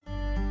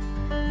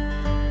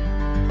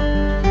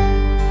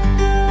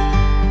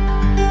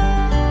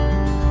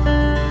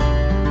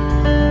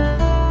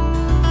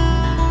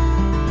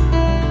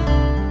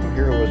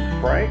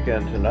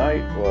and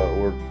tonight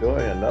we're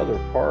doing another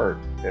part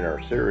in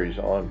our series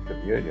on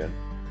communion.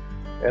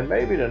 And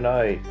maybe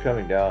tonight,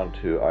 coming down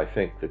to, I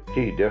think, the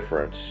key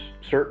difference,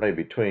 certainly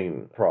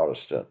between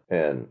Protestant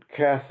and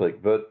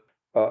Catholic, but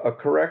a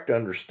correct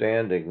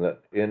understanding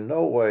that in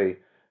no way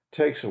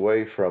takes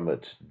away from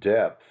its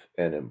depth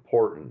and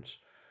importance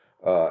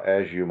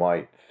as you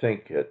might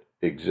think it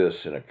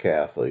exists in a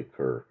Catholic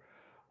or,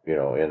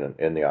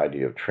 in the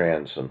idea of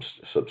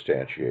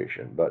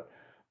transubstantiation. But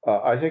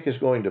I think is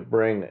going to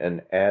bring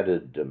an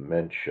added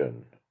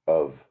dimension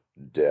of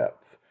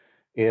depth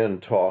in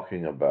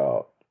talking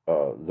about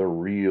the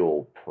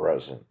real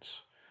presence.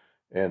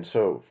 And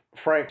so,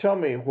 Frank, tell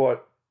me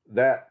what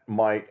that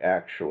might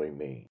actually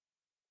mean.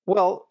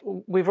 Well,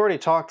 we've already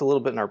talked a little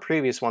bit in our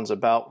previous ones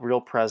about real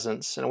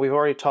presence, and we've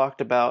already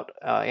talked about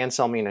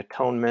Anselmine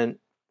atonement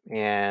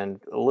and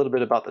a little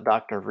bit about the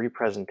doctrine of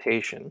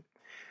representation.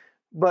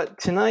 But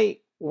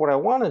tonight, what I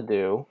want to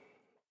do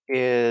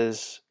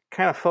is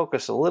kind of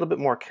focus a little bit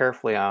more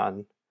carefully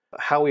on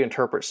how we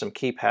interpret some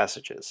key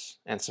passages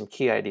and some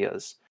key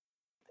ideas.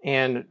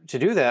 And to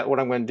do that, what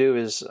I'm going to do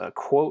is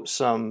quote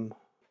some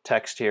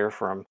text here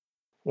from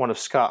one of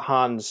Scott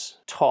Hahn's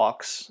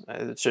talks.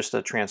 It's just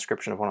a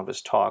transcription of one of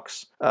his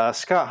talks.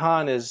 Scott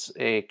Hahn is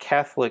a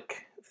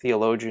Catholic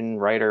theologian,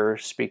 writer,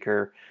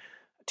 speaker,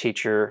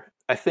 teacher.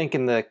 I think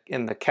in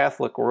the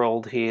Catholic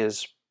world, he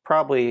is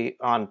probably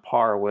on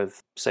par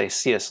with, say,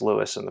 C.S.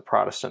 Lewis in the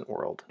Protestant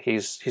world.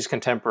 He's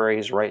contemporary.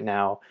 He's right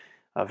now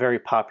very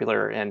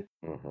popular, and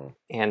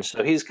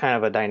so he's kind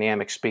of a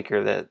dynamic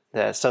speaker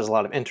that says a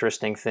lot of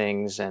interesting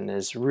things and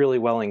is really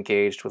well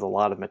engaged with a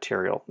lot of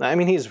material. I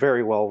mean, he's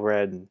very well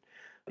read, and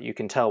you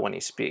can tell when he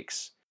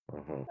speaks.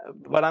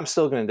 But I'm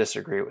still going to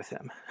disagree with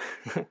him.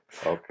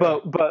 Okay.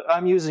 But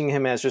I'm using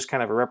him as just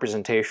kind of a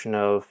representation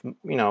of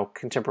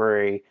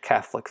contemporary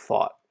Catholic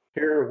thought.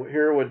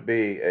 Here would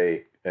be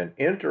an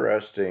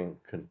interesting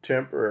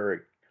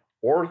contemporary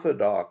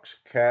Orthodox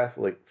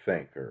Catholic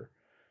thinker.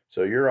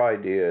 So your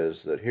idea is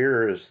that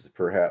here is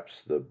perhaps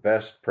the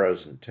best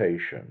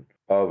presentation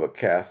of a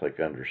Catholic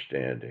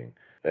understanding,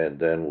 and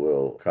then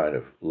we'll kind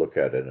of look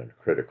at it in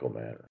a critical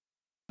manner.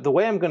 The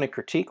way I'm going to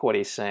critique what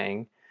he's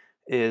saying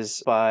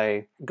is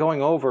by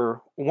going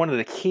over one of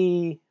the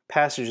key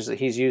passages that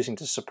he's using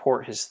to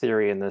support his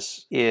theory in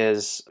this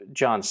is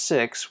John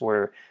 6,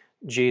 where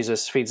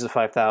Jesus feeds the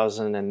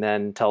 5,000 and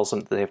then tells them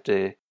that they have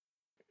to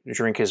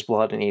drink his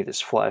blood and eat his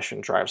flesh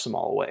and drives them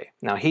all away.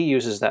 Now, he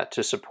uses that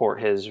to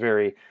support his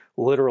very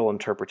literal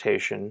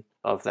interpretation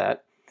of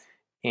that.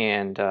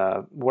 And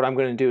what I'm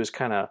going to do is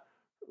kind of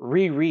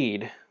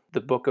reread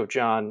the book of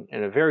John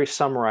in a very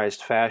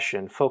summarized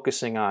fashion,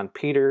 focusing on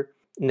Peter,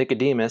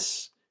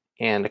 Nicodemus,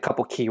 and a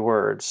couple key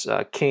words,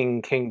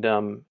 king,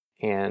 kingdom,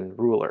 and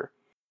ruler.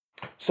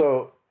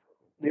 So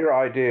your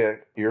idea,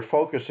 you're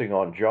focusing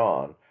on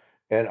John,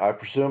 and I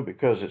presume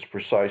because it's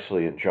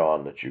precisely in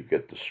John that you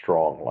get the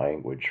strong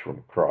language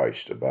from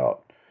Christ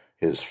about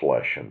his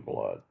flesh and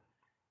blood.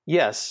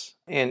 Yes,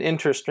 and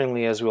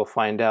interestingly, as we'll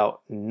find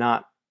out,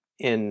 not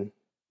in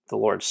the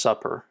Lord's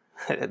Supper.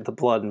 The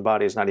blood and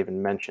body is not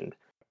even mentioned.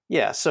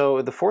 Yeah,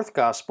 so the fourth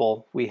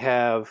gospel, we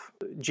have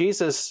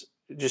Jesus,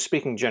 just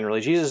speaking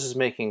generally, Jesus is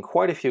making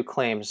quite a few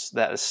claims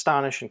that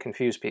astonish and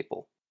confuse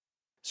people.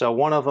 So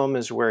one of them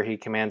is where he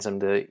commands them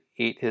to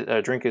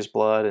drink his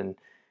blood and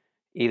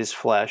eat his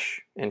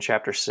flesh in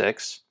chapter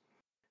 6.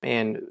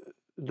 And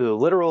the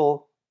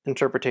literal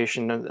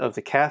interpretation of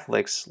the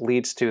Catholics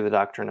leads to the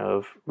doctrine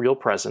of real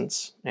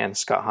presence, and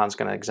Scott Hahn's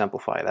going to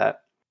exemplify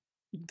that.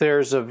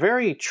 There's a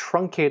very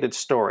truncated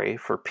story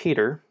for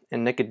Peter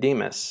and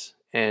Nicodemus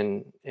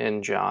in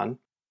John.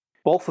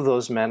 Both of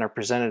those men are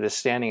presented as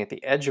standing at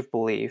the edge of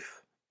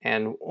belief,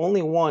 and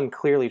only one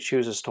clearly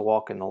chooses to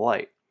walk in the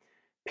light.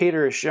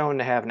 Peter is shown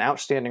to have an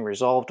outstanding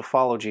resolve to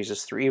follow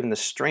Jesus through even the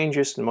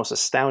strangest and most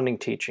astounding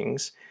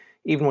teachings,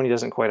 even when he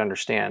doesn't quite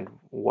understand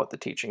what the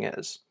teaching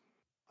is.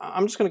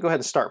 I'm just going to go ahead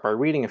and start by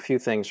reading a few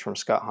things from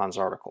Scott Hahn's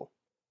article.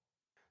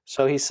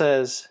 So he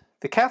says,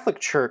 the Catholic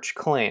Church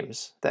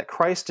claims that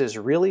Christ is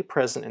really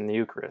present in the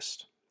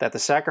Eucharist, that the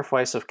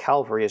sacrifice of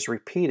Calvary is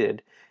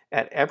repeated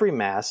at every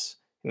Mass,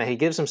 and that he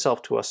gives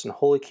himself to us in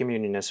Holy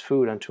Communion as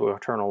food unto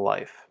eternal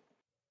life.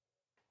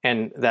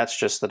 And that's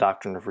just the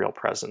doctrine of real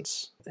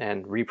presence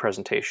and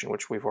representation,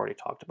 which we've already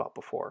talked about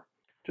before.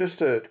 Just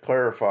to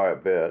clarify a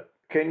bit,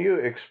 can you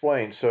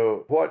explain,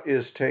 so what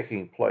is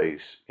taking place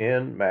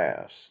in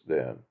Mass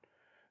then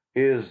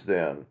is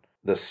then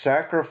the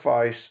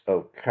sacrifice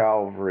of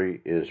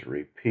Calvary is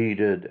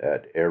repeated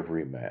at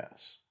every Mass?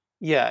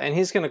 Yeah, and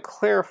he's going to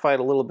clarify it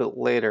a little bit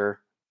later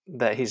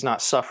that he's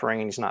not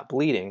suffering and he's not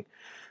bleeding.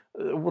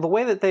 Well, the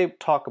way that they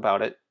talk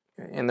about it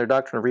in their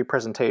doctrine of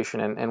representation,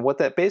 and what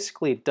that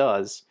basically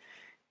does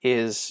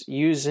is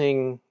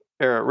using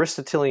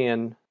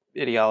Aristotelian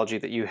ideology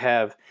that you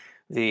have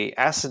the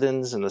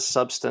accidens and the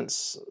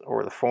substance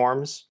or the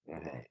forms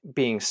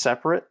being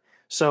separate.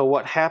 So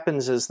what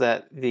happens is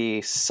that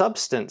the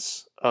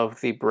substance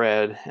of the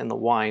bread and the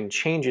wine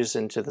changes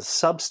into the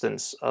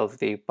substance of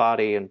the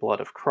body and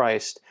blood of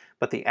Christ,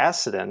 but the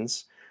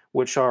accidens,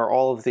 which are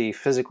all of the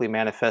physically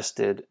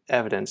manifested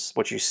evidence,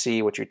 what you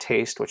see, what you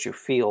taste, what you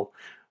feel,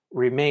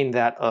 remain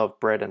that of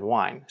bread and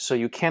wine. So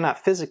you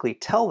cannot physically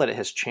tell that it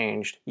has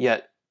changed,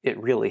 yet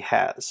it really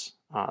has.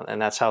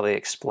 And that's how they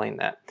explain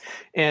that.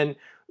 And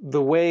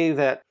the way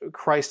that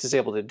Christ is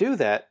able to do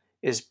that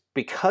is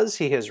because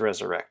he has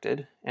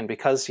resurrected and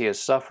because he has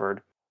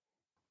suffered,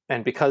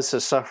 and because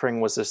his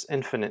suffering was this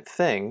infinite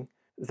thing,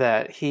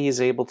 that he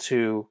is able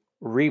to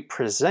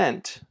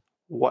represent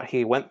what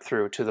he went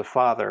through to the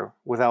Father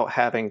without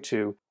having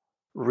to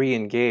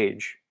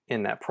re-engage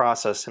in that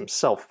process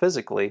himself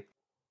physically.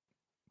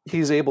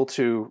 He's able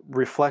to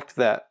reflect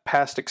that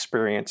past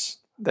experience,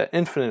 that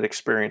infinite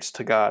experience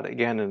to God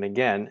again and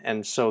again,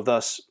 and so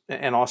thus,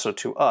 and also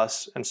to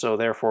us, and so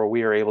therefore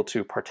we are able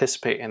to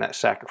participate in that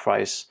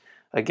sacrifice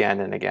again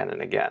and again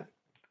and again.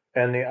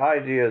 And the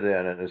idea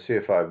then, and to see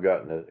if I've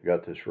got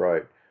this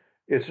right,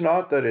 it's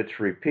not that it's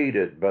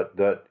repeated, but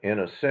that in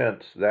a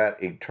sense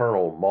that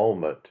eternal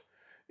moment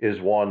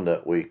is one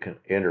that we can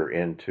enter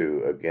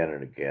into again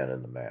and again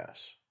in the Mass.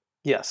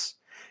 Yes.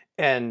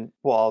 And,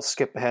 well, I'll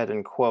skip ahead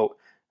and quote,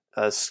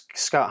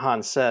 Scott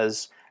Hahn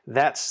says,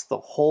 that's the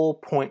whole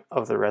point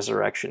of the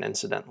resurrection,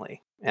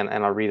 incidentally. And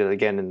I'll read it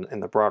again in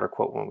the broader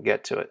quote when we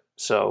get to it.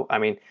 So, I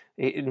mean,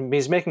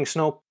 he's making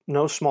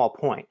no small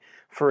point.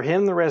 For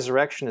him, the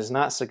resurrection is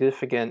not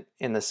significant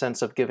in the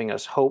sense of giving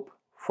us hope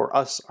for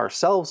us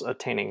ourselves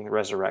attaining the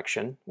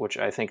resurrection, which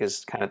I think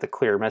is kind of the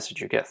clear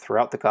message you get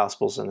throughout the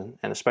Gospels and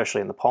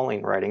especially in the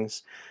Pauline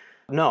writings.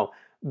 No,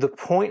 the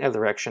point of the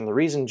resurrection, the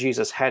reason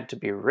Jesus had to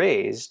be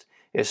raised,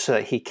 is so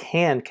that he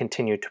can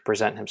continue to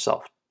present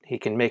himself. He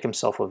can make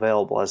himself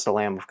available as the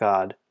Lamb of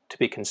God to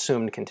be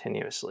consumed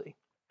continuously.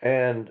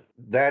 And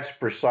that's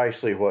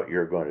precisely what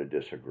you're going to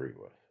disagree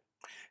with.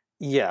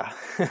 Yeah.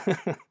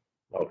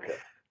 Okay.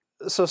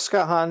 So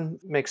Scott Hahn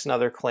makes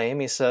another claim.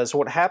 He says,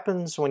 what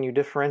happens when you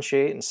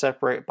differentiate and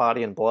separate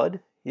body and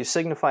blood? You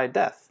signify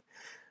death.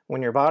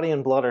 When your body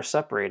and blood are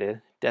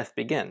separated, death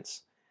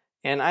begins.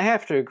 And I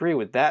have to agree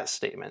with that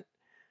statement.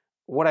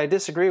 What I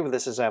disagree with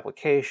is his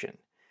application.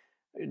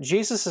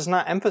 Jesus is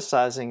not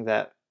emphasizing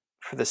that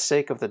for the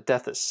sake of the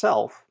death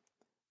itself,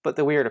 but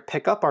that we are to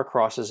pick up our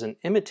crosses and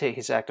imitate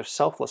his act of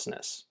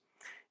selflessness.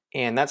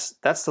 And that's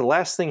the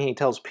last thing he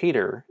tells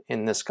Peter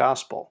in this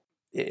gospel,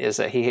 is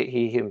that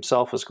he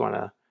himself is going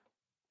to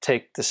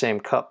take the same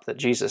cup that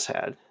Jesus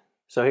had.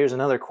 So here's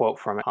another quote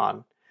from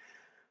Hahn.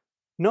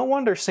 No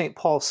wonder St.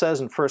 Paul says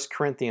in 1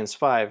 Corinthians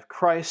 5,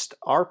 Christ,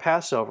 our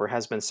Passover,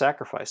 has been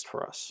sacrificed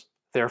for us.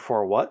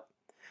 Therefore what?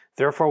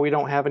 Therefore we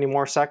don't have any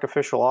more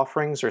sacrificial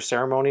offerings or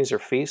ceremonies or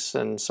feasts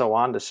and so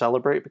on to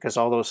celebrate because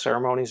all those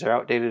ceremonies are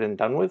outdated and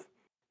done with?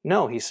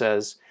 No, he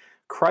says,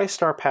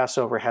 Christ our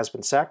Passover has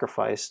been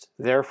sacrificed,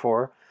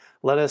 therefore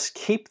let us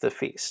keep the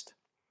feast.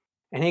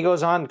 And he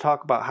goes on to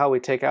talk about how we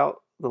take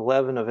out the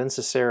leaven of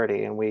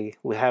insincerity and we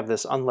have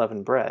this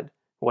unleavened bread.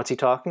 What's he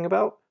talking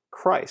about?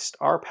 Christ,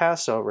 our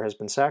Passover, has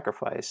been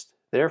sacrificed.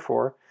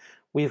 Therefore,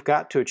 we've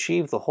got to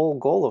achieve the whole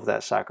goal of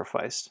that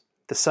sacrifice.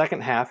 The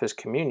second half is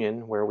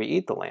communion, where we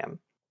eat the lamb.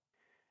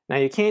 Now,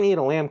 you can't eat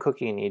a lamb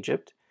cookie in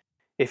Egypt.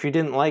 If you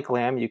didn't like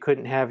lamb, you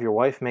couldn't have your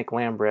wife make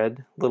lamb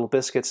bread, little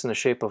biscuits in the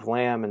shape of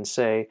lamb, and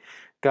say,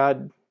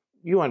 God,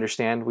 you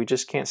understand, we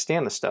just can't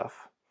stand the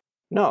stuff.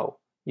 No,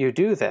 you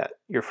do that,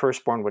 your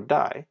firstborn would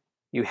die.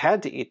 You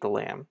had to eat the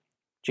lamb.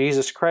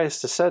 Jesus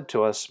Christ has said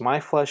to us, my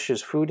flesh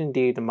is food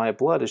indeed, and my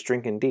blood is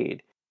drink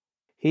indeed.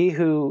 He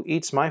who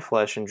eats my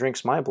flesh and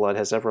drinks my blood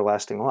has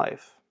everlasting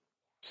life.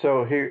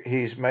 So here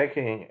he's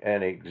making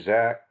an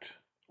exact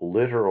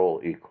literal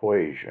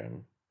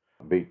equation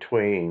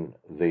between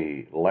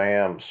the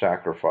lamb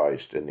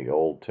sacrificed in the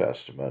Old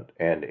Testament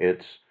and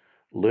its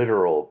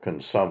literal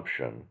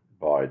consumption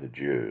by the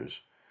Jews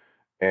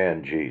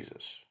and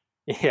Jesus.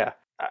 Yeah.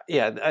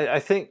 I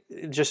think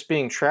just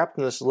being trapped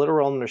in this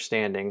literal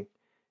understanding,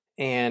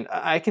 and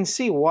I can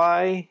see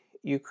why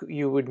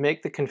you would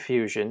make the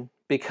confusion,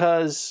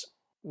 because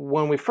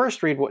when we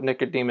first read what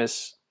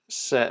Nicodemus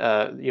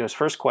said, his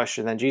first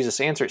question, then Jesus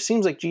answered, it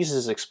seems like Jesus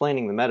is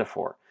explaining the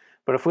metaphor.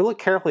 But if we look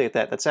carefully at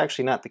that, that's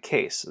actually not the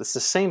case. It's the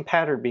same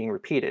pattern being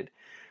repeated.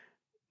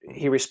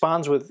 He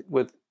responds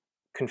with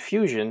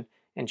confusion,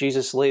 and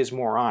Jesus lays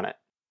more on it.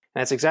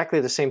 And that's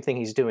exactly the same thing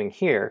he's doing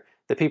here.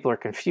 The people are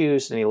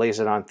confused, and he lays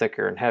it on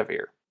thicker and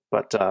heavier.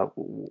 But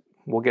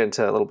we'll get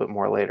into that a little bit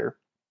more later.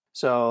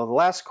 So the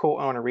last quote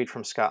I want to read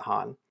from Scott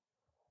Hahn.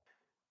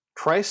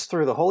 Christ,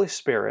 through the Holy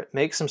Spirit,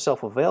 makes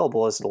himself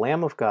available as the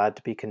Lamb of God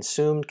to be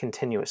consumed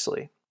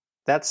continuously.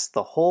 That's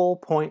the whole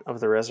point of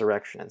the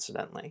resurrection,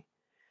 incidentally.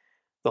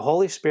 The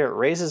Holy Spirit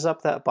raises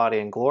up that body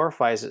and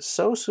glorifies it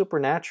so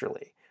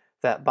supernaturally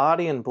that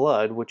body and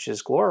blood, which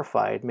is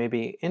glorified, may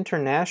be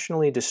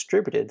internationally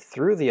distributed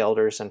through the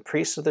elders and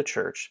priests of the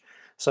church,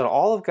 so that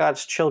all of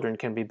God's children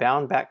can be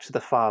bound back to the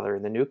Father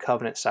in the new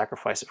covenant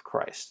sacrifice of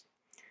Christ.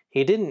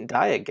 He didn't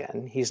die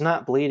again. He's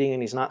not bleeding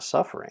and he's not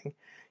suffering.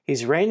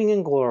 He's reigning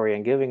in glory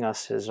and giving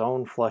us his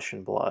own flesh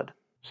and blood.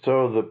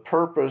 So the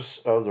purpose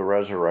of the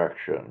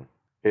resurrection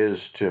is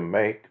to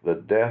make the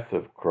death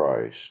of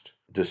Christ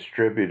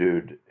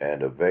distributed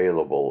and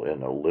available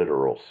in a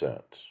literal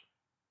sense.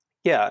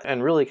 Yeah,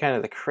 and really kind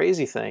of the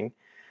crazy thing,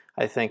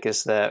 I think,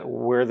 is that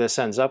where this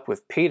ends up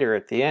with Peter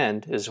at the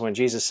end is when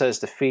Jesus says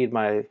to feed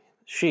my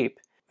sheep,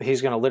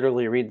 he's going to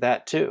literally read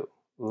that too.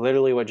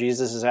 Literally what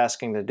Jesus is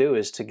asking to do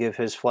is to give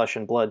his flesh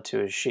and blood to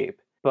his sheep.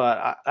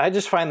 But I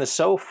just find this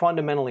so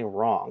fundamentally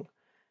wrong,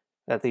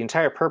 that the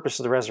entire purpose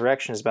of the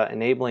resurrection is about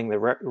enabling the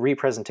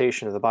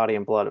representation of the body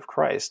and blood of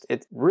Christ.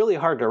 It's really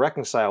hard to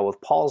reconcile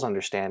with Paul's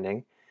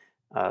understanding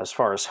as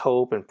far as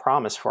hope and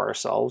promise for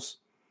ourselves.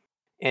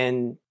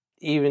 And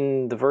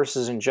even the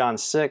verses in John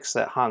 6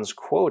 that Han's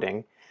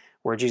quoting,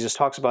 where Jesus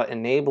talks about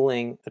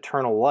enabling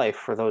eternal life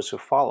for those who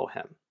follow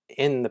him,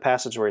 in the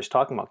passage where he's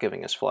talking about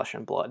giving his flesh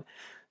and blood.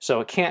 So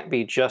it can't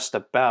be just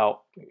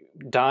about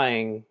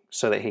dying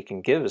so that he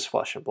can give his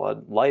flesh and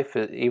blood. Life,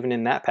 even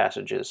in that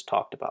passage, is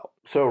talked about.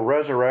 So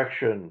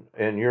resurrection,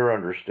 in your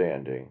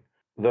understanding,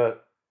 the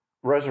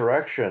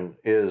resurrection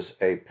is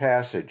a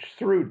passage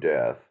through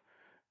death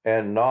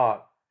and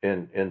not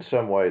in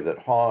some way that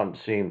Han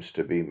seems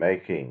to be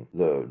making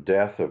the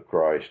death of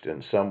Christ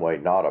in some way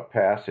not a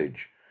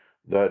passage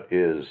that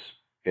is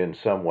in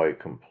some way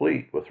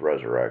complete with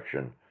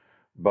resurrection,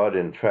 but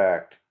in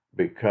fact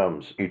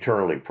becomes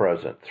eternally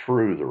present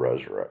through the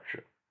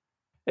resurrection.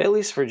 At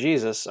least for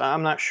Jesus.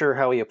 I'm not sure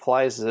how he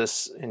applies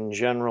this in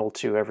general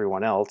to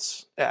everyone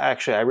else.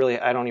 Actually,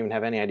 I don't even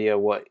have any idea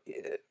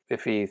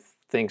if he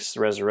thinks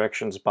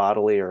resurrection's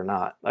bodily or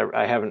not.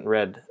 I haven't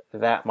read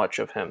that much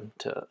of him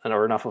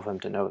or enough of him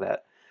to know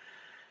that.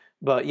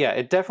 But yeah,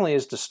 it definitely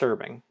is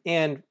disturbing.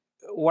 And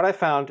what I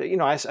found,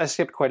 I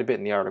skipped quite a bit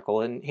in the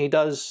article, and he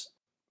does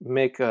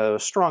make a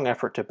strong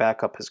effort to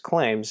back up his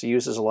claims. He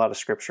uses a lot of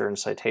scripture and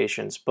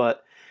citations,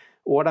 but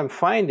what I'm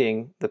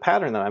finding, the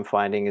pattern that I'm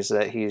finding, is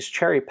that he's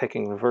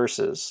cherry-picking the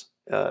verses,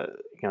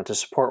 to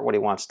support what he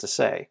wants to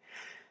say.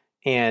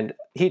 And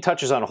he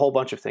touches on a whole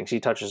bunch of things.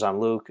 He touches on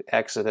Luke,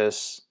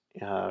 Exodus,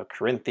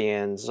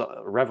 Corinthians,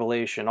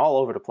 Revelation, all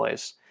over the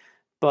place.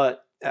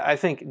 But I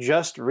think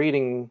just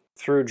reading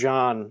through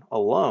John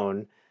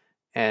alone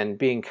and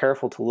being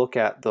careful to look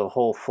at the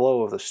whole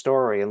flow of the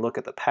story and look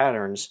at the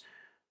patterns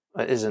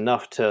is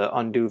enough to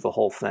undo the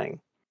whole thing.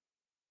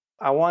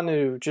 I want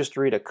to just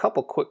read a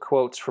couple quick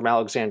quotes from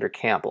Alexander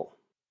Campbell.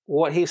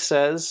 What he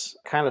says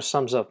kind of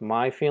sums up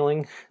my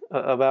feeling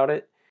about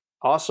it.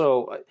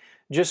 Also,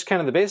 just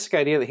kind of the basic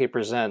idea that he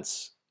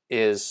presents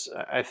is,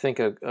 I think,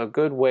 a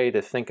good way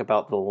to think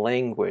about the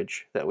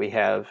language that we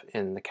have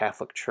in the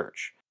Catholic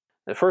Church.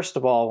 First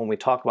of all, when we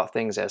talk about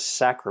things as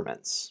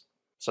sacraments.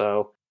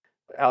 So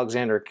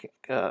Alexander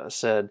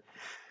said,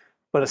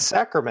 "But a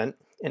sacrament,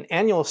 an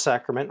annual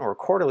sacrament or a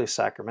quarterly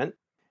sacrament,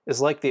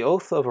 is like the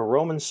oath of a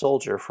Roman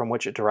soldier from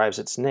which it derives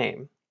its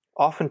name,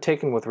 often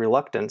taken with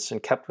reluctance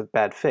and kept with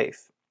bad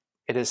faith.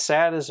 It is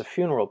sad as a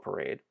funeral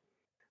parade.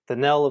 The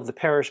knell of the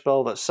parish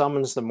bell that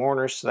summons the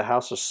mourners to the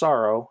house of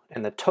sorrow,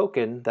 and the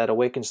token that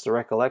awakens the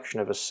recollection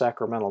of a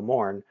sacramental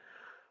mourn,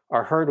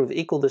 are heard with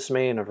equal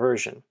dismay and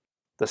aversion.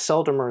 The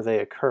seldomer they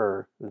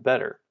occur, the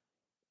better."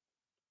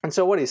 And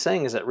so what he's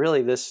saying is that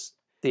really this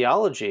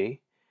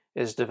theology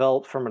is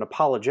developed from an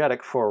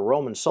apologetic for a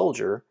Roman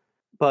soldier,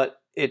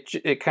 but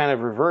it kind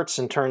of reverts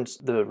and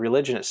the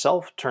religion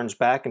itself turns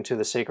back into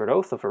the sacred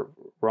oath of a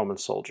Roman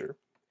soldier.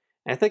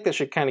 And I think that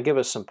should kind of give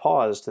us some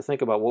pause to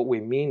think about what we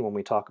mean when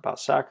we talk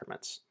about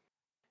sacraments.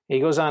 He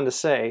goes on to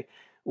say,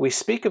 "We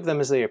speak of them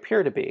as they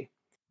appear to be,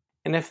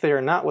 and if they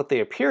are not what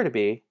they appear to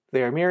be,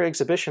 they are mere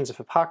exhibitions of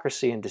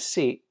hypocrisy and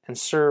deceit, and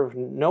serve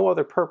no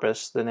other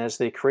purpose than as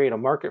they create a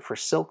market for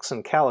silks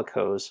and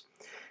calicoes,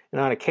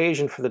 and on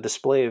occasion for the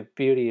display of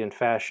beauty and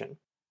fashion."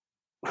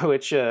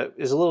 Which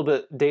is a little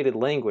bit dated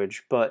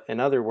language, but in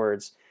other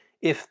words,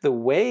 if the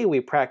way we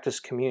practice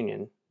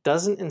communion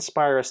doesn't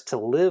inspire us to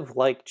live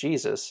like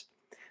Jesus,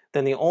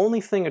 then the only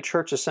thing a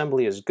church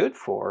assembly is good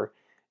for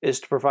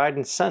is to provide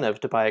incentive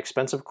to buy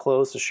expensive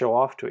clothes to show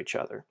off to each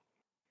other.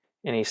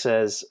 And he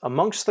says,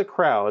 "Amongst the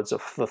crowds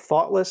of the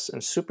thoughtless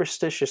and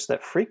superstitious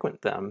that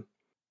frequent them,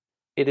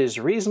 it is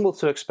reasonable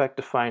to expect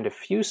to find a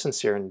few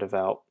sincere and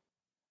devout,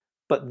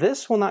 but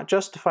this will not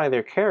justify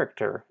their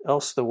character,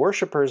 else the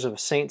worshippers of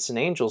saints and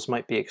angels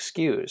might be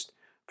excused,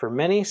 for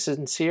many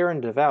sincere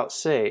and devout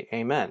say,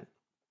 Amen."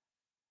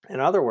 In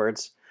other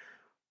words,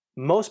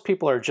 most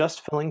people are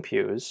just filling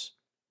pews,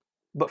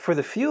 but for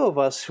the few of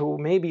us who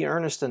may be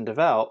earnest and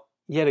devout,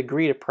 yet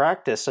agree to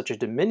practice such a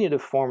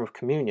diminutive form of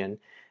communion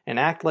and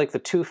act like the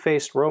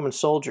two-faced Roman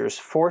soldiers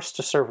forced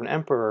to serve an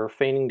emperor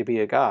feigning to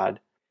be a god,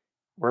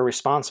 we're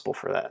responsible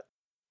for that.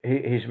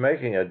 He's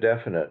making a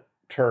definite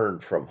turn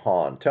from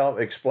Han.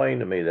 Explain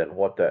to me then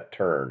what that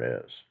turn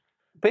is.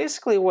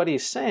 Basically what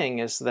he's saying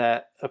is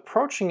that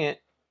approaching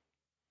it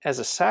as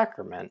a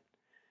sacrament,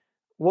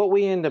 what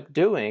we end up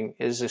doing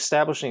is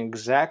establishing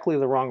exactly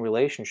the wrong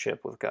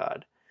relationship with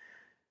God.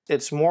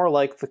 It's more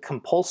like the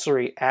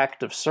compulsory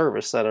act of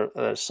service that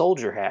a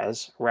soldier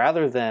has,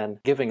 rather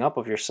than giving up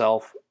of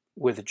yourself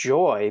with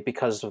joy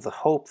because of the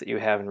hope that you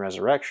have in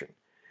resurrection.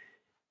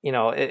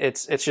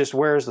 it's just,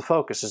 where's the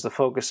focus? Is the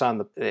focus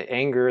on the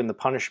anger and the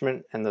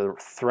punishment and the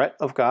threat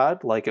of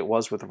God, like it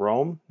was with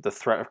Rome, the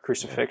threat of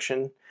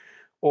crucifixion?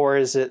 Or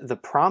is it the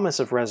promise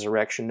of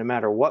resurrection no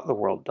matter what the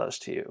world does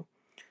to you?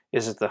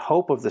 Is it the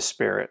hope of the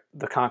Spirit,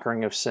 the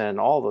conquering of sin,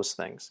 all those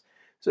things?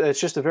 So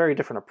it's just a very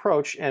different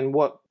approach. And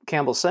what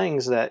Campbell's saying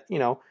is that,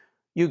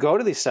 you go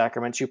to these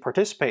sacraments, you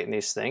participate in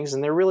these things,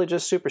 and they're really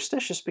just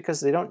superstitious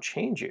because they don't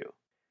change you.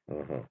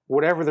 Mm-hmm.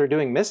 Whatever they're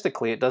doing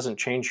mystically, it doesn't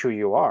change who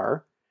you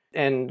are.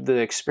 And the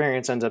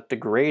experience ends up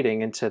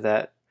degrading into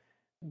that,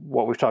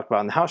 what we've talked about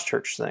in the house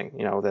church thing,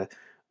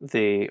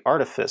 the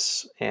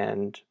artifice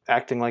and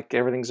acting like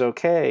everything's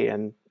okay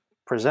and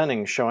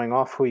presenting, showing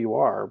off who you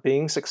are,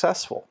 being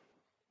successful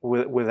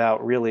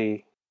without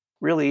really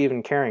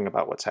even caring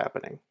about what's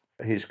happening.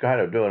 He's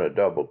kind of doing a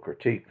double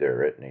critique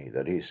there, isn't he?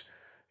 That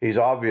he's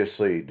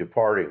obviously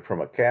departing from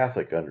a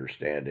Catholic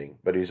understanding,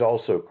 but he's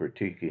also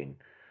critiquing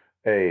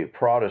a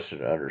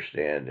Protestant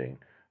understanding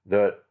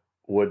that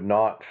would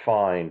not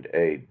find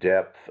a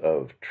depth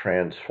of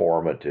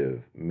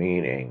transformative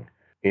meaning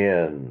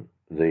in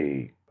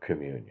the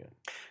communion.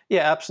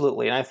 Yeah,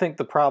 absolutely. And I think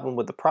the problem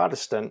with the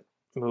Protestant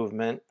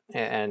movement,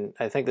 and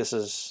I think this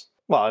is,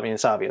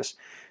 it's obvious,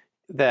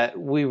 that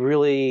we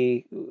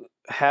really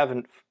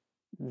haven't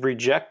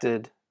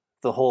rejected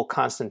the whole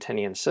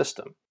Constantinian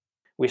system.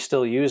 We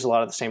still use a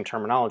lot of the same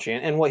terminology.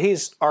 And what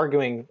he's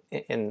arguing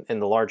in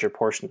the larger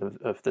portion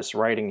of this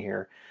writing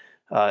here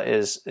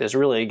is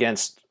really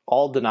against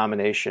all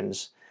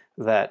denominations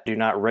that do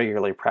not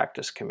regularly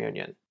practice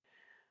communion.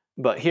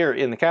 But here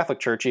in the Catholic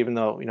Church, even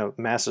though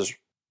Mass is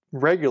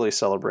regularly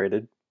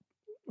celebrated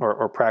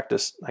or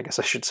practiced, I guess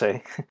I should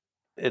say,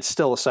 it's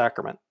still a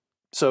sacrament.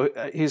 So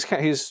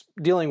he's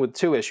dealing with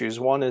two issues.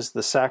 One is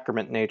the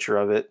sacrament nature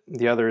of it.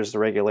 The other is the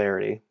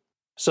regularity.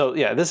 So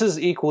yeah, this is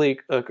equally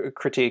a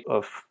critique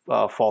of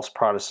false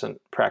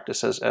Protestant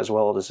practice as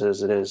well as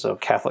it is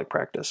of Catholic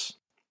practice.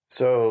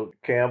 So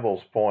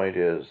Campbell's point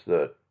is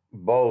that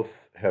both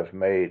have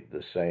made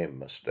the same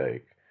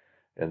mistake,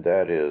 and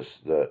that is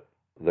that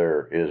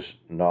there is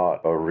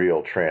not a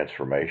real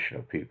transformation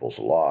of people's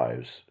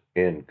lives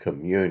in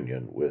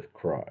communion with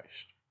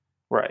Christ.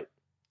 Right.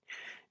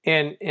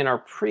 And in our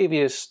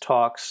previous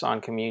talks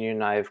on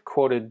communion, I've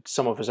quoted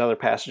some of his other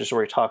passages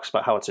where he talks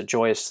about how it's a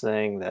joyous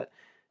thing, that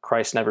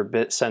Christ never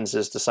sends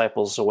his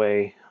disciples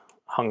away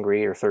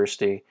hungry or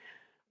thirsty.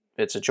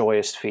 It's a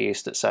joyous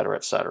feast, etc.,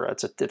 etc.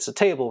 It's a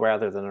table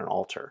rather than an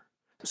altar.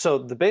 So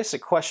the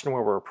basic question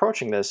where we're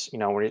approaching this,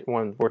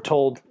 when we're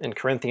told in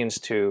Corinthians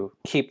to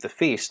keep the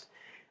feast,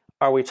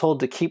 are we told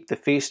to keep the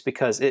feast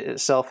because it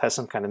itself has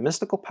some kind of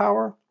mystical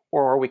power?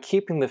 Or are we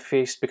keeping the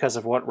feast because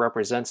of what it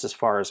represents as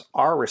far as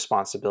our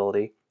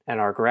responsibility and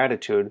our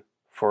gratitude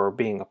for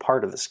being a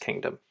part of this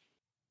kingdom?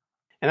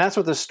 And that's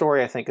what this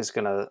story, I think, is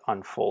going to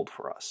unfold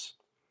for us.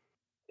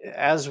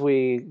 As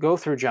we go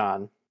through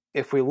John,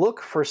 if we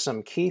look for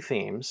some key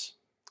themes,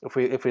 if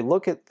we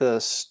look at the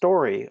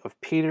story of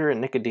Peter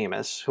and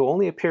Nicodemus, who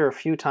only appear a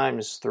few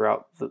times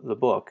throughout the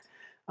book,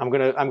 I'm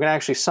gonna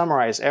actually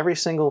summarize every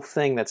single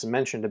thing that's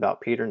mentioned about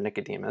Peter and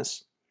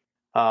Nicodemus,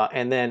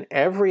 and then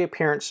every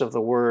appearance of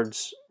the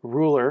words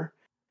ruler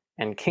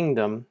and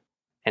kingdom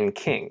and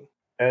king.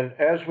 And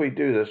as we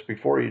do this,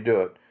 before you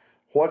do it,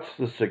 what's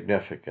the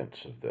significance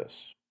of this?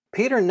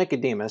 Peter and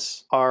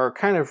Nicodemus are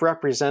kind of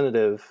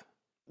representative.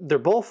 They're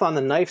both on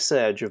the knife's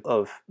edge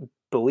of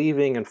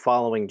believing and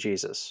following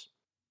Jesus.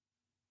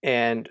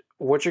 And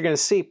what you're going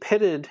to see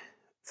pitted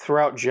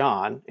throughout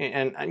John,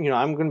 and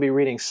I'm going to be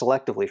reading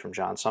selectively from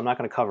John, so I'm not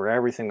going to cover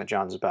everything that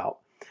John's about.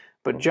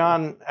 But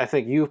John, I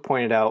think you've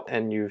pointed out,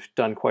 and you've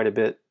done quite a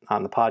bit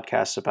on the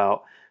podcast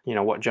about,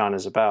 what John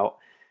is about,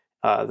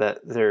 that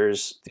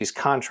there's these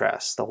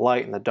contrasts, the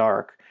light and the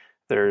dark.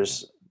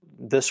 There's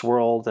this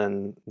world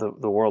and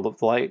the world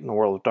of light and the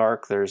world of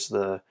dark. There's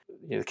the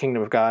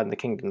kingdom of God and the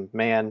kingdom of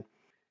man.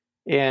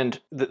 And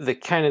the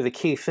kind of the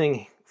key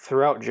thing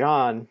throughout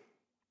John,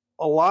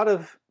 a lot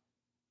of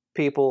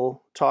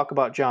people talk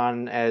about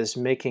John as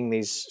making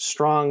these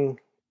strong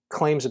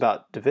claims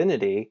about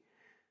divinity,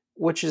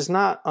 which is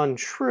not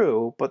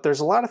untrue, but there's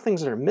a lot of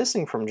things that are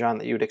missing from John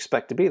that you would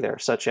expect to be there,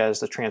 such as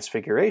the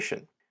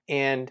transfiguration.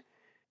 And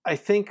I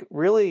think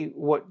really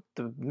what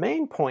the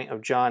main point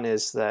of John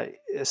is that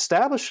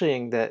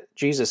establishing that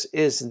Jesus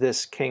is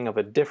this king of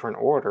a different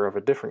order, of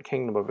a different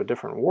kingdom, of a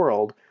different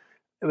world,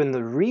 and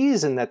the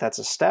reason that that's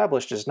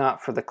established is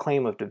not for the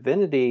claim of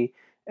divinity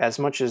as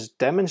much as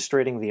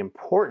demonstrating the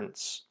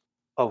importance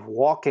of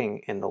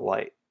walking in the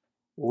light,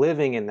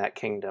 living in that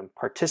kingdom,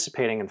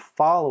 participating and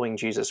following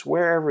Jesus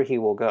wherever he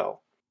will go.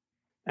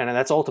 And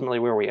that's ultimately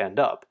where we end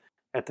up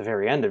at the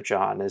very end of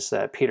John, is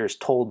that Peter's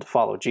told to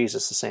follow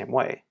Jesus the same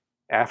way,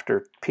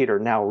 after Peter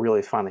now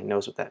really finally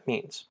knows what that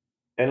means.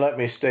 And let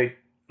me state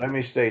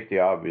the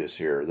obvious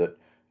here, that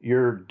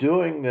you're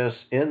doing this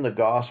in the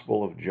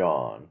Gospel of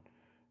John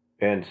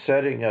and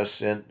giving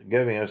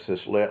us this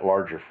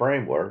larger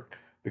framework,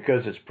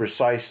 because it's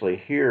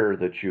precisely here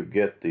that you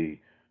get the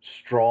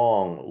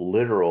strong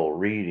literal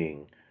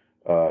reading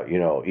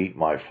eat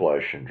my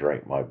flesh and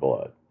drink my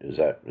blood. Is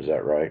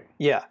that right?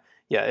 Yeah,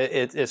 yeah,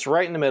 it's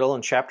right in the middle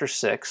in chapter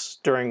 6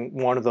 during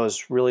one of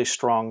those really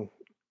strong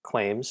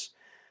claims.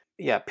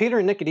 Yeah, Peter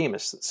and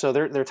Nicodemus. So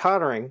they're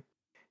tottering,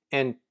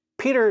 and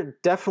Peter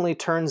definitely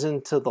turns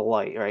into the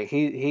light. Right,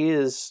 he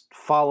is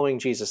following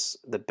Jesus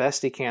the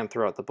best he can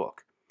throughout the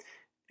book,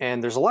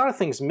 and there's a lot of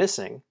things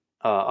missing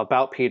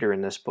about Peter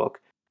in this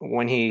book.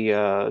 When he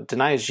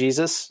denies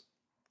Jesus,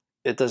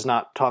 it does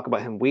not talk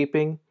about him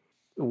weeping.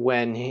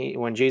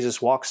 When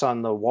Jesus walks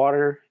on the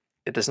water,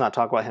 it does not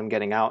talk about him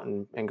getting out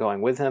and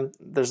going with him.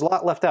 There's a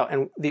lot left out.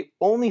 And the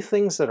only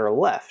things that are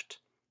left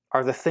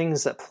are the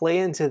things that play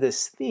into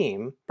this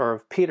theme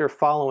of Peter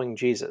following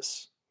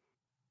Jesus.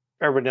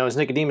 Everybody knows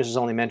Nicodemus is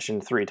only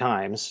mentioned 3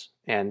 times.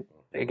 And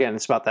again,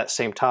 it's about that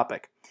same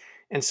topic.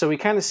 And so we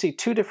kind of see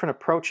 2 different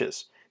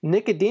approaches.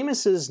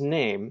 Nicodemus's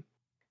name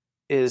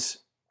is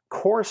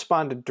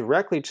corresponded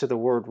directly to the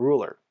word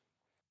ruler.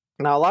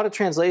 Now, a lot of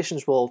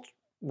translations will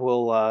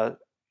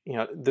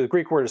the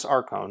Greek word is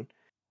archon.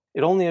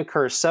 It only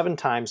occurs 7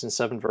 times in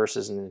 7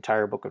 verses in the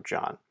entire book of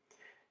John.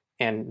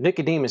 And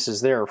Nicodemus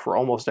is there for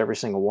almost every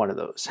single one of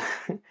those.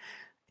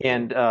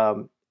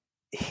 And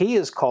he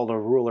is called a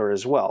ruler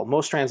as well.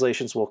 Most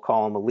translations will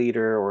call him a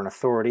leader or an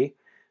authority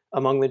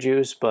among the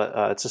Jews,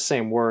 but it's the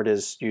same word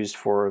as used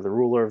for the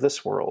ruler of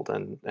this world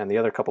and the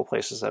other couple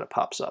places that it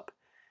pops up.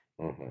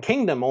 Mm-hmm.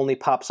 Kingdom only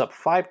pops up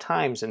 5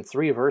 times in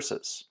 3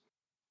 verses.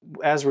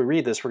 As we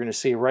read this, we're going to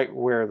see right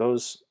where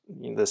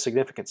the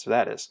significance of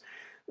that is.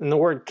 And the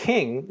word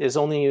king is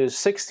only used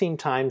 16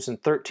 times in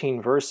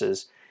 13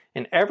 verses,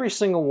 and every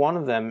single one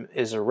of them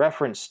is a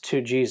reference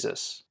to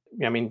Jesus.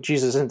 I mean,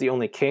 Jesus isn't the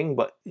only king,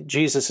 but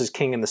Jesus is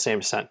king in the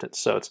same sentence.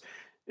 So it's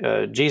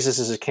Jesus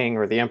is a king,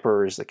 or the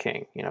emperor is the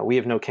king. We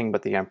have no king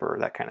but the emperor,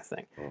 that kind of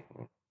thing.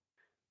 Mm-hmm.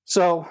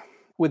 So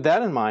with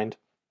that in mind,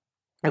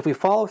 if we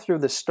follow through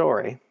this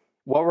story,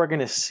 what we're going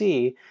to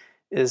see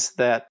is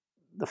that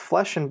the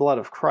flesh and blood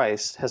of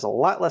Christ has a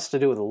lot less to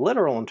do with a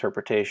literal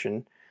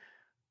interpretation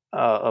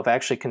of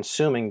actually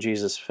consuming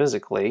Jesus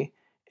physically,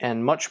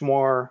 and much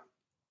more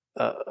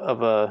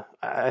of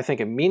I think,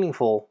 a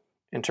meaningful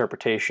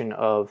interpretation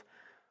of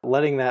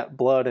letting that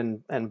blood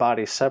and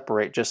body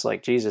separate just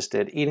like Jesus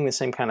did, eating the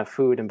same kind of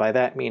food, and by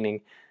that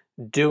meaning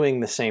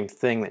doing the same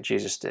thing that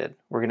Jesus did.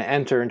 We're going to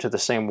enter into the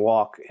same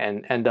walk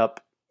and end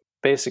up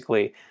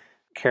basically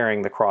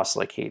carrying the cross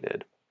like he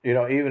did.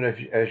 Even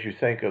as you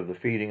think of the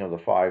feeding of the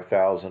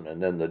 5,000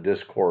 and then the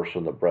discourse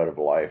on the bread of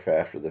life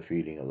after the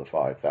feeding of the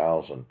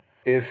 5,000,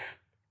 if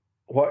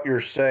what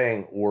you're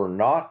saying were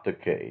not the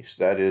case,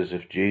 that is,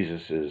 if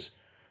Jesus is,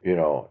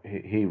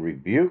 he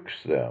rebukes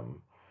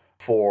them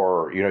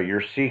for,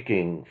 you're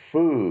seeking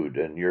food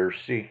and you're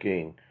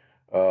seeking,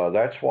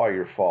 that's why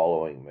you're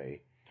following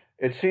me.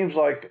 It seems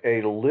like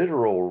a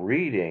literal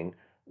reading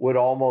would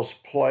almost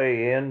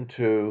play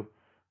into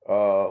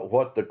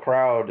what the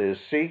crowd is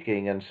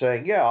seeking and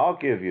saying, yeah, I'll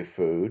give you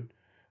food.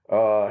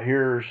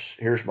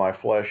 Here's my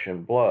flesh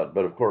and blood.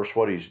 But of course,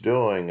 what he's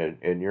doing,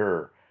 and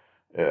you're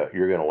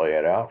going to lay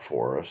it out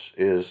for us,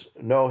 is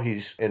no,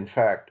 he's in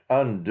fact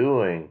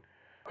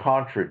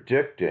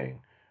contradicting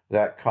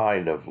that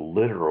kind of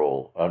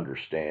literal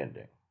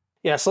understanding.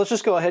 Yeah, so let's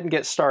just go ahead and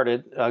get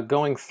started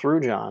going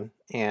through John,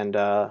 and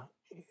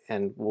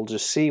we'll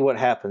just see what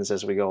happens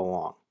as we go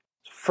along.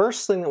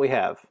 First thing that we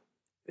have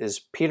is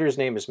Peter's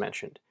name is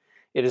mentioned.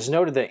 It is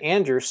noted that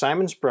Andrew,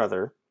 Simon's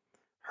brother,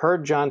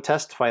 heard John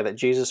testify that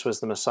Jesus was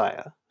the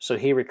Messiah, so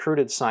he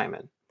recruited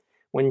Simon.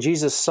 When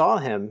Jesus saw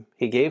him,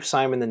 he gave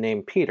Simon the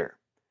name Peter.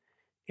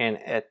 And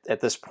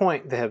at this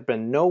point, there have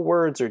been no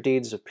words or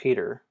deeds of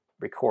Peter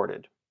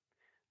recorded.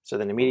 So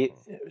then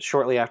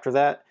shortly after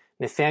that,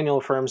 Nathanael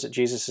affirms that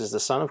Jesus is the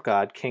Son of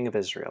God, King of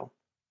Israel.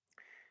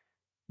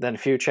 Then a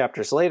few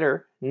chapters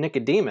later,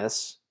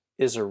 Nicodemus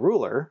is a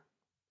ruler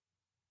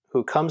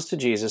who comes to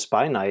Jesus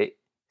by night,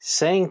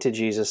 saying to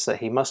Jesus that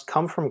he must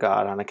come from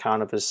God on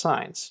account of his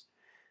signs.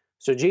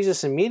 So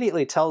Jesus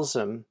immediately tells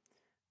him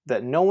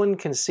that no one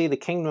can see the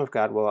kingdom of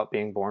God without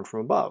being born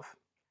from above.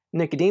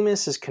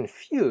 Nicodemus is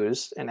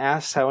confused and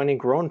asks how any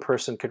grown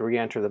person could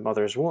re-enter the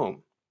mother's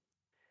womb.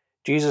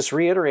 Jesus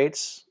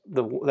reiterates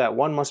that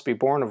one must be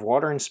born of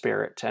water and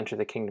spirit to enter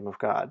the kingdom of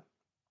God.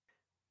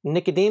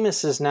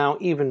 Nicodemus is now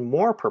even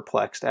more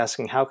perplexed,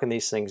 asking, how can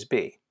these things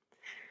be?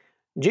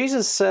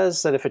 Jesus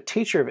says that if a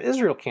teacher of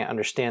Israel can't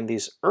understand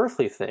these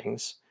earthly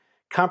things,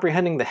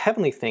 comprehending the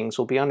heavenly things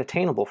will be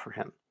unattainable for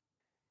him.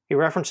 He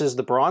references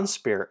the bronze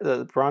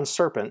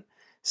serpent,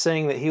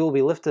 saying that he will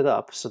be lifted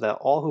up so that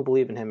all who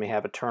believe in him may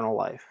have eternal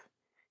life.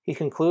 He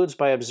concludes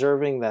by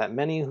observing that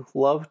many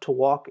love to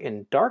walk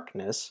in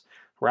darkness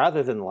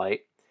rather than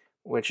light,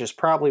 which is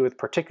probably with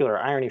particular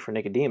irony for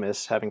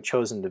Nicodemus, having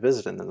chosen to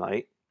visit in the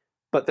night,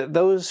 but that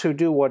those who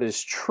do what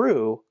is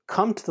true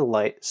come to the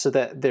light so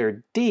that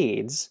their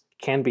deeds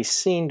can be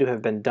seen to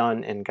have been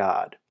done in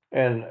God.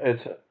 And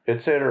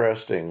it's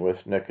interesting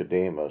with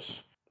Nicodemus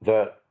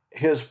that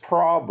his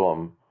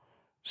problem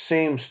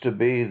seems to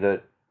be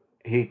that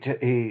he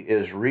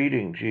is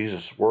reading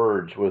Jesus'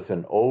 words with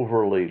an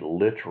overly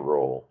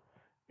literal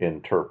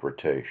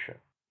interpretation.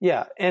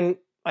 Yeah, and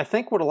I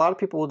think what a lot of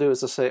people will do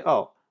is they'll say,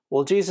 oh,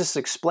 well, Jesus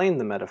explained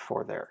the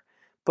metaphor there.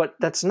 But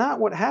that's not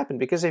what happened,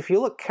 because if you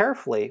look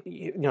carefully,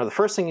 the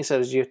first thing he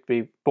says is you have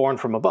to be born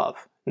from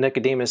above.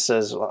 Nicodemus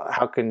says, well,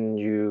 how can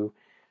you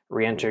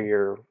re-enter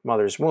your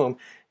mother's womb?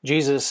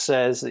 Jesus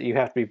says that you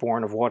have to be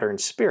born of water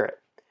and spirit.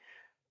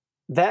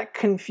 That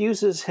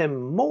confuses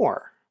him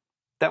more.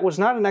 That was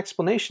not an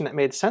explanation that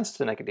made sense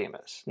to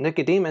Nicodemus.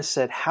 Nicodemus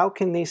said, how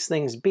can these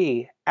things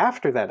be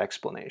after that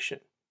explanation?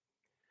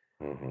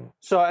 Mm-hmm.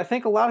 So I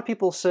think a lot of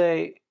people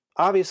say,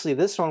 obviously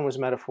this one was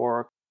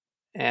metaphoric,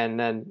 and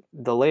then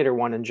the later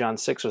one in John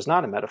 6 was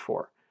not a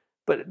metaphor.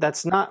 But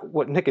that's not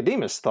what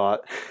Nicodemus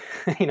thought.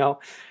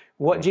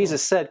 What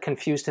Jesus said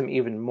confused him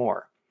even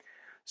more.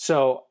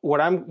 So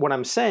what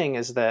I'm saying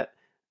is that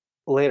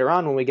later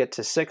on when we get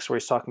to 6, where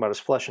he's talking about his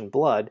flesh and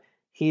blood,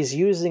 he's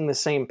using the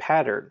same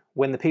pattern.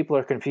 When the people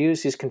are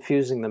confused, he's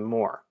confusing them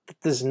more.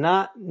 That does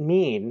not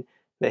mean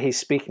that he's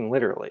speaking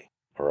literally.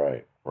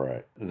 Right.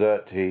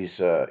 That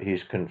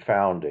he's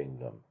confounding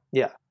them.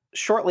 Yeah.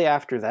 Shortly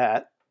after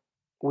that,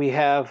 we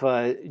have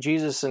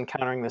Jesus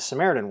encountering the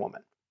Samaritan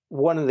woman.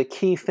 One of the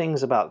key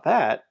things about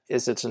that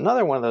is it's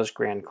another one of those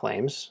grand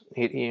claims.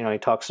 He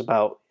talks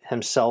about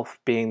himself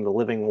being the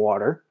living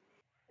water.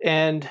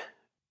 And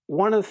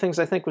one of the things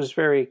I think was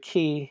very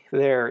key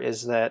there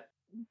is that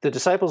the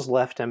disciples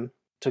left him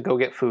to go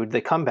get food.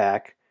 They come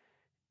back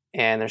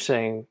and they're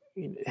saying,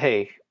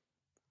 hey,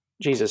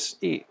 Jesus,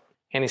 eat.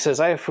 And he says,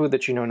 I have food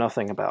that you know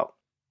nothing about.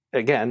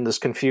 Again, this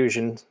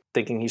confusion,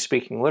 thinking he's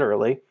speaking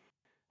literally.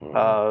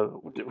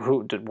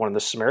 Who did one of the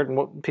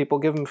Samaritan people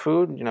give him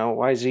food?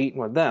 Why is he eating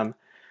with them?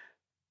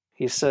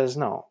 He says,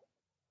 no,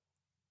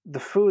 the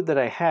food that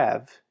I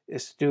have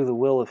is to do the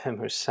will of him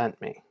who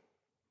sent me.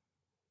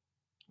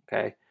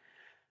 Okay.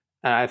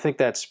 And I think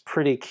that's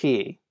pretty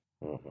key.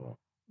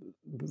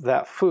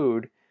 That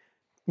food,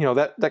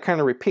 that kind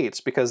of repeats,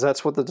 because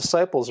that's what the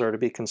disciples are to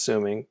be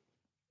consuming.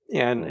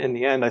 And in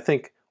the end, I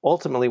think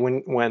ultimately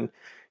when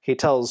he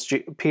tells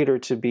Peter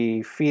to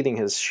be feeding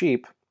his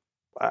sheep,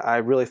 I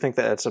really think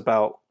that it's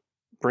about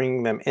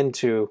bringing them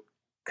into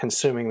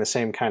consuming the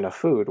same kind of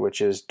food, which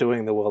is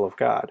doing the will of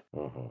God.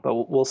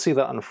 But we'll see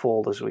that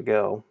unfold as we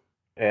go.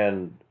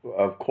 And,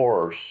 of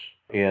course,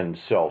 in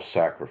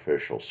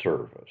self-sacrificial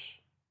service.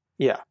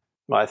 Yeah,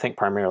 well, I think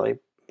primarily.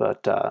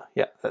 But,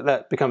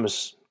 that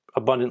becomes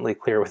abundantly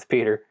clear with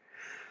Peter.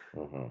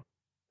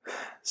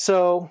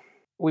 So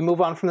we move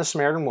on from the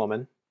Samaritan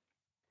woman.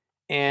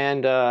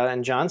 And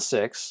in John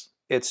 6,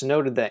 it's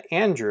noted that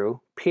Andrew,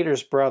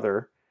 Peter's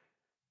brother,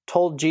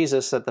 told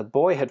Jesus that the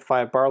boy had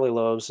 5 barley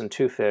loaves and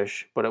 2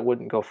 fish, but it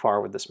wouldn't go far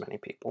with this many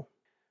people.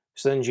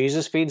 So then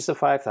Jesus feeds the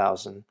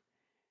 5,000.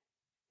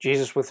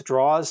 Jesus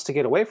withdraws to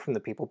get away from the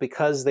people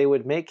because they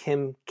would make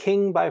him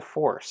king by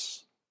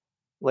force.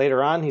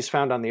 Later on, he's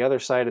found on the other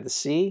side of the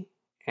sea,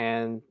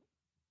 and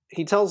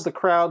he tells the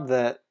crowd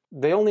that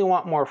they only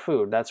want more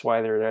food. That's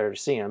why they're there to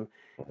see him.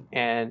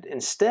 And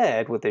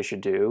instead, what they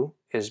should do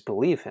is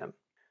believe him.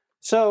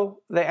 So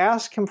they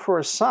ask him for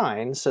a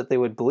sign so that they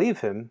would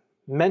believe him,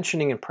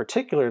 mentioning in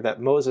particular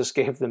that Moses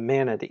gave them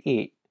manna to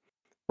eat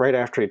right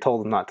after he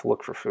told them not to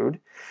look for food.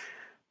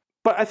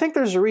 But I think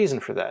there's a reason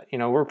for that.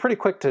 We're pretty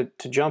quick to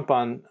jump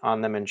on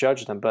them and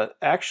judge them, but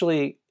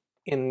actually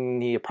in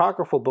the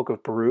apocryphal book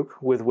of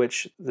Baruch, with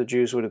which the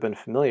Jews would have been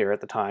familiar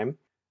at the time,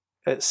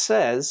 it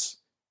says,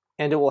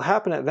 and it will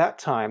happen at that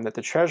time that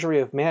the treasury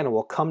of manna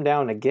will come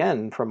down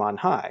again from on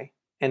high,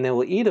 and they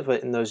will eat of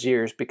it in those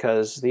years,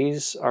 because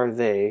these are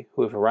they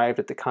who have arrived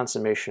at the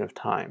consummation of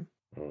time.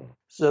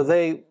 So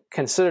they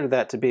considered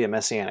that to be a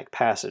messianic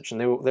passage,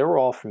 and they were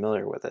all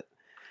familiar with it.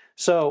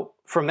 So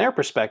from their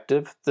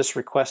perspective, this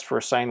request for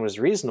a sign was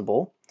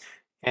reasonable,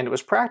 and it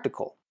was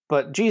practical.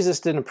 But Jesus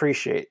didn't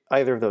appreciate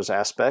either of those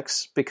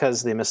aspects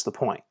because they missed the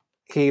point.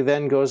 He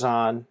then goes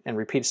on and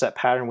repeats that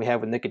pattern we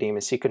have with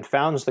Nicodemus. He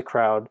confounds the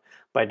crowd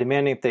by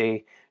demanding that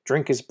they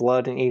drink his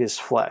blood and eat his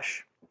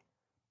flesh.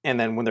 And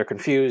then when they're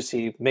confused,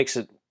 he makes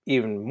it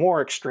even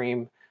more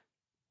extreme,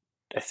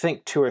 I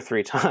think 2 or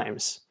 3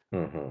 times.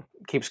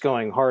 Keeps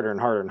going harder and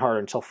harder and harder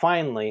until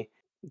finally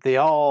they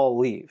all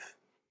leave.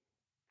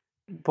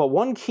 But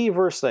one key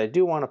verse that I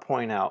do want to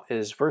point out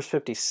is verse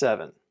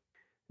 57.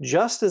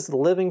 Just as the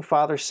living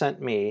Father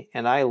sent me,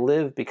 and I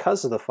live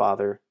because of the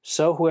Father,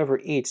 so whoever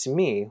eats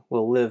me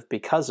will live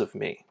because of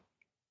me.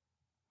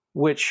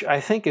 Which I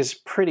think is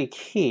pretty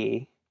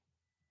key,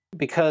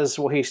 because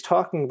what he's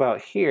talking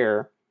about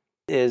here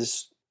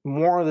is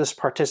more of this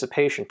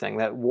participation thing,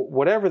 that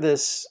whatever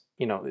this,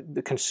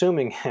 the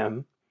consuming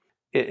him,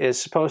 it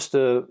is supposed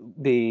to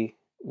be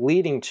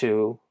leading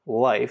to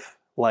life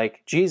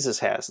like Jesus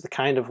has, the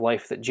kind of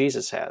life that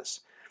Jesus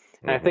has.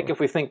 And I think if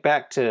we think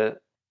back to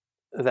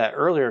that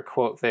earlier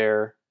quote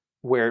there,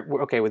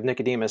 with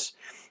Nicodemus,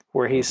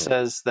 where he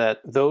says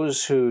that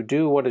those who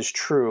do what is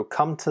true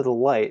come to the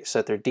light so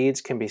that their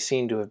deeds can be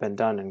seen to have been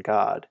done in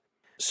God.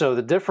 So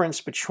the difference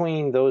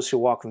between those who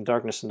walk in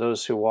darkness and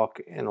those who walk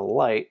in the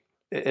light,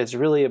 it's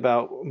really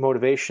about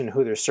motivation,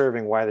 who they're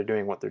serving, why they're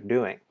doing what they're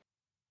doing.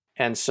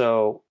 And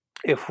so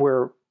if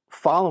we're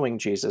following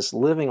Jesus,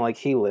 living like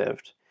he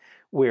lived.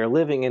 We are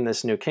living in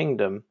this new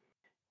kingdom,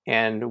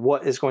 and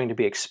what is going to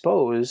be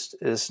exposed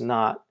is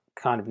not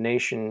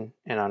condemnation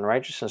and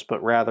unrighteousness,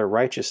 but rather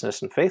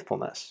righteousness and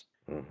faithfulness.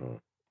 Mm-hmm.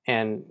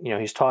 And,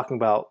 he's talking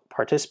about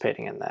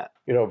participating in that.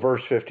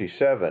 Verse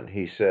 57,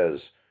 he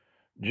says,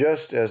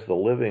 just as the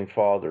living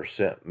Father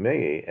sent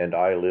me, and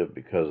I live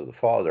because of the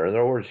Father. In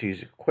other words,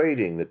 he's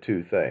equating the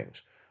two things.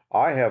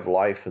 I have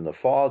life in the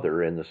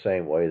Father in the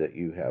same way that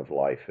you have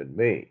life in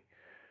me.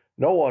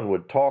 No one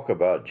would talk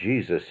about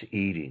Jesus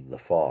eating the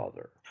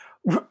Father.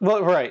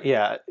 Well, right,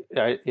 yeah.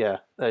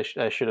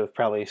 I should have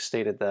probably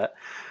stated that.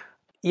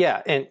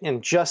 Yeah,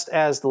 and just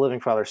as the living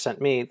Father sent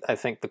me, I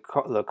think the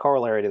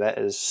corollary to that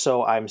is,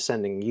 so I'm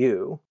sending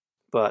you.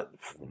 But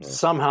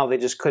somehow they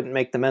just couldn't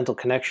make the mental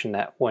connection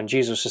that when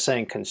Jesus was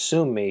saying,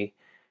 consume me,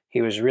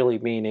 he was really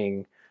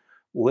meaning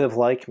live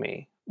like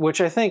me.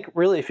 Which I think,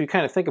 really, if you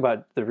kind of think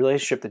about the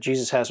relationship that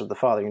Jesus has with the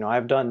Father,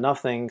 I've done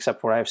nothing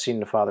except what I've seen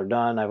the Father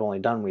done. I've only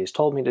done what he's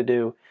told me to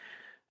do.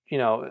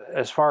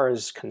 As far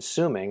as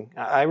consuming,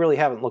 I really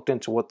haven't looked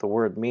into what the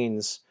word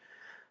means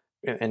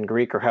in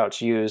Greek or how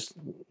it's used.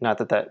 Not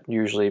that that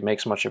usually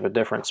makes much of a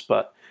difference,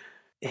 but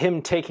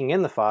him taking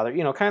in the Father,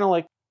 kind of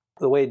like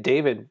the way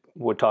David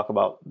would talk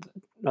about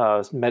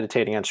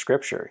meditating on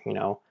Scripture,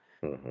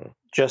 Mm-hmm.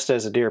 Just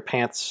as a deer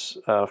pants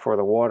for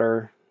the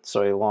water,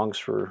 so he longs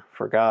for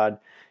God.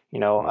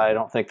 Mm-hmm. I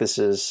don't think this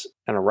is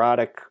an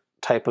erotic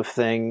type of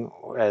thing,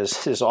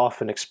 as is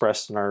often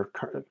expressed in our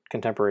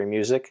contemporary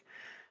music.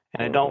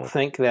 And I don't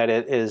think that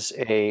it is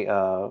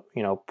a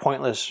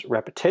pointless,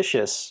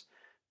 repetitious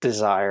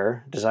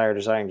desire,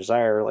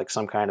 like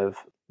some kind of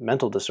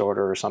mental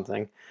disorder or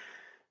something,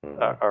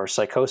 or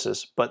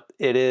psychosis. But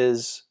it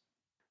is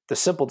the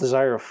simple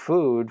desire of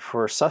food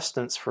for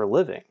sustenance for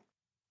living.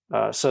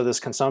 So this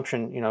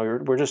consumption,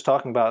 we're just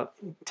talking about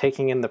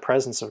taking in the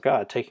presence of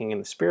God, taking in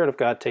the Spirit of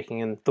God, taking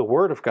in the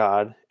Word of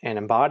God, and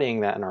embodying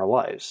that in our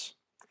lives.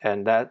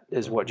 And that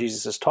is what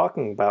Jesus is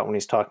talking about when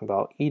he's talking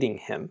about eating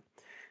him,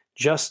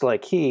 just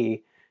like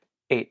he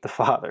ate the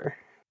Father.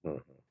 Mm-hmm.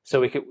 So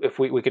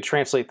we could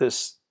translate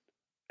this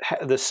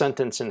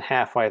sentence in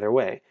half either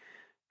way.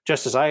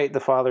 Just as I ate the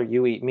Father,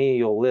 you eat me,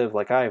 you'll live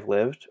like I've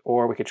lived.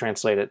 Or we could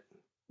translate it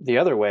the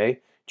other way.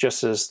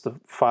 Just as the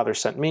Father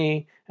sent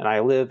me, and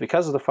I live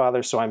because of the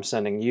Father, so I'm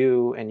sending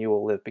you, and you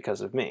will live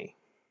because of me.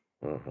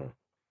 Mm-hmm.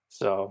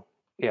 So,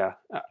 yeah,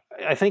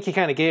 I think he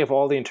kind of gave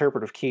all the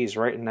interpretive keys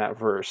right in that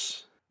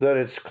verse. That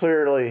it's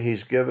clearly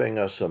he's giving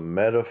us a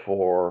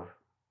metaphor.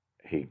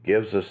 He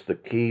gives us the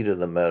key to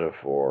the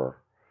metaphor.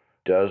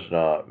 Does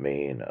not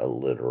mean a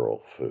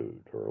literal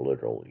food or a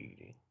literal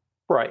eating.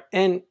 Right,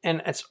 and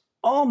it's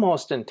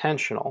almost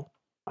intentional.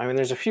 I mean,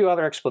 there's a few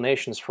other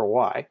explanations for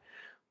why.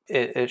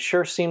 It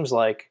sure seems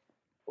like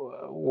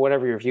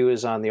whatever your view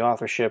is on the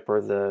authorship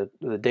or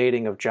the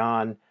dating of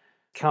John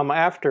come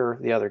after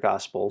the other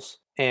Gospels,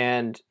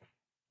 and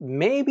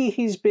maybe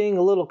he's being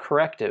a little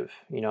corrective.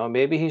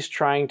 Maybe he's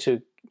trying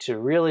to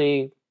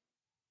really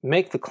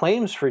make the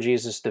claims for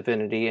Jesus'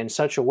 divinity in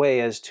such a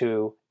way as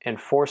to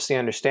enforce the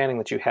understanding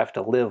that you have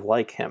to live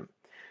like him.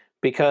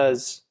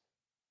 Because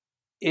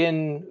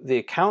in the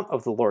account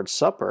of the Lord's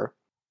Supper,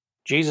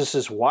 Jesus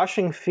is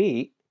washing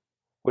feet,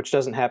 which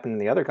doesn't happen in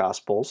the other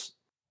Gospels.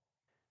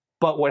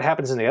 But what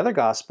happens in the other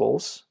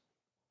Gospels,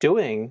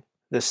 doing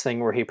this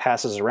thing where he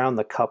passes around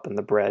the cup and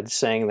the bread,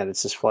 saying that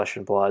it's his flesh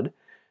and blood,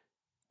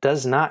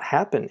 does not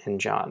happen in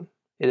John.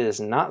 It is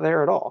not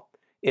there at all.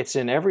 It's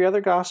in every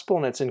other Gospel,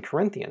 and it's in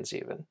Corinthians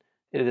even.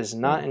 It is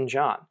not in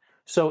John.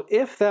 So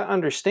if that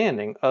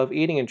understanding of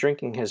eating and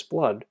drinking his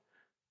blood,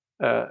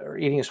 or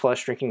eating his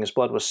flesh, drinking his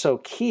blood, was so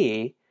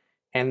key,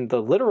 and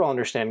the literal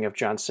understanding of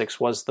John 6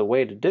 was the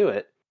way to do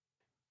it,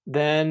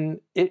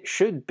 then it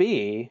should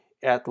be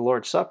at the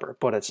Lord's Supper,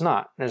 but it's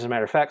not. As a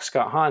matter of fact,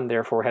 Scott Hahn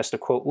therefore has to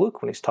quote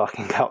Luke when he's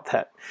talking about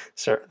that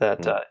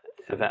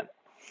event.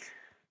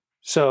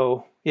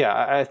 So, yeah,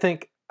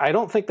 I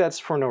don't think that's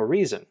for no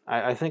reason.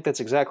 I think that's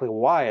exactly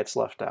why it's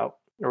left out,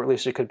 or at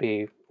least it could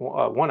be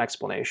one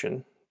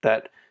explanation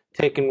that,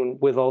 taken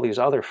with all these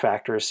other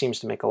factors, seems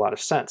to make a lot of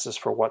sense as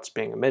for what's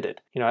being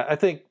omitted. I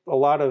think a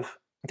lot of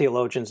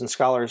theologians and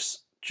scholars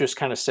just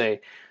kind of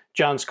say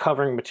John's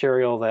covering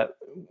material that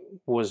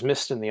was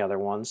missed in the other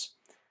ones,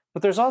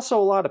 but there's also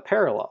a lot of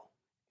parallel.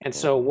 And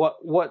so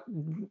what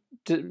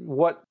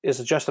is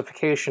a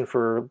justification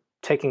for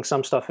taking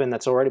some stuff in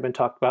that's already been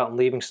talked about and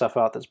leaving stuff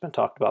out that's been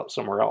talked about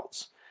somewhere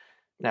else?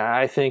 Now,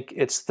 I think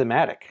it's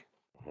thematic.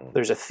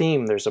 There's a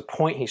theme, there's a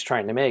point he's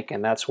trying to make,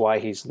 and that's why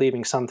he's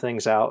leaving some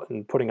things out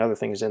and putting other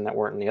things in that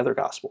weren't in the other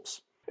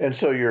Gospels. And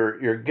so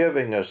you're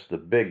giving us the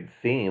big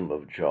theme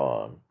of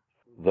John,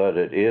 that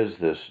it is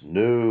this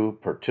new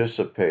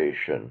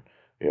participation,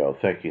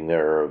 thinking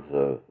there of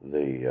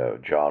the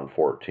John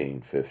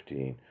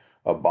 14:15,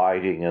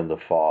 abiding in the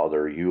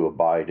Father, you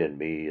abide in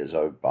me as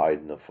I abide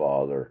in the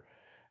Father,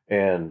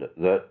 and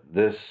that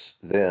this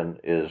then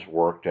is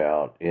worked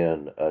out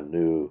in a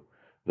new,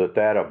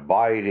 that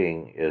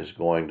abiding is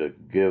going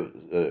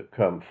to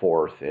come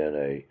forth in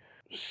a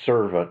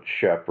servant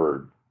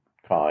shepherd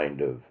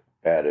kind of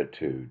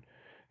attitude.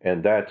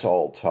 And that's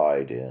all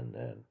tied in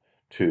then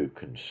to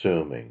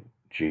consuming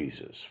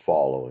Jesus,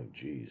 following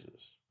Jesus.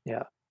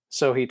 Yeah.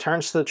 So he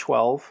turns to the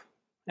 12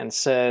 and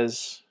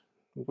says,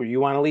 well, you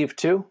want to leave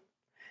too?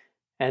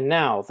 And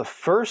now, the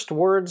first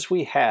words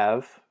we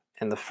have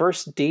and the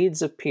first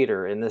deeds of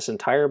Peter in this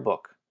entire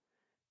book,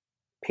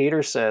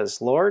 Peter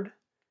says, Lord,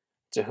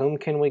 to whom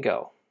can we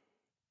go?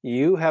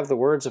 You have the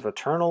words of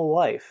eternal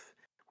life.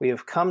 We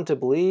have come to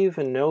believe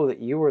and know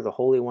that you are the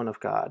Holy One of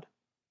God.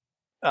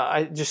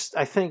 I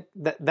think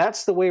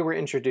that's the way we're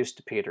introduced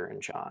to Peter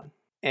and John.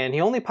 And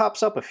he only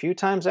pops up a few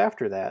times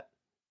after that.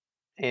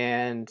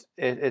 And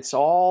it's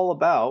all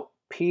about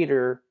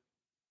Peter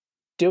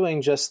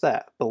doing just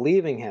that,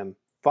 believing him,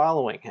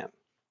 following him,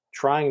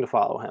 trying to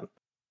follow him.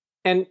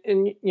 And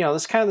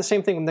it's kind of the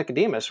same thing with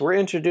Nicodemus. We're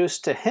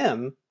introduced to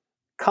him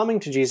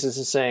coming to Jesus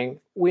and saying,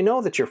 we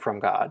know that you're from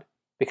God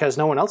because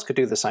no one else could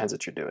do the signs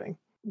that you're doing.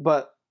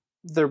 But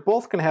they're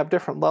both going to have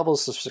different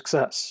levels of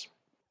success.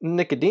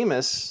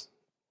 Nicodemus,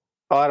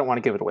 I don't want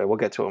to give it away. We'll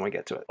get to it when we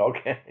get to it.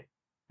 Okay.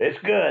 It's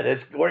good.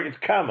 It's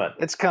coming.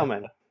 It's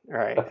coming. All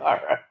right. All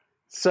right.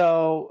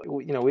 So,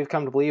 we've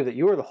come to believe that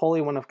you are the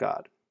Holy One of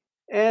God.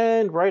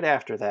 And right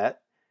after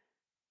that,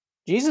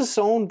 Jesus'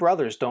 own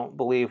brothers don't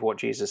believe what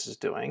Jesus is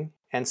doing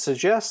and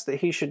suggest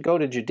that he should go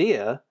to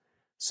Judea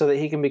so that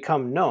he can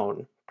become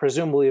known,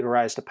 presumably to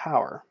rise to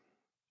power.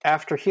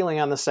 After healing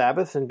on the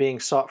Sabbath and being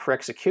sought for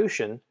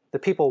execution, the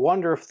people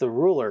wonder if the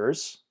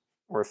rulers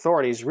or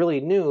authorities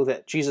really knew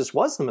that Jesus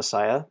was the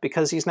Messiah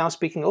because he's now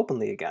speaking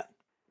openly again.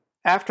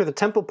 After the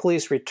temple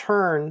police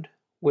returned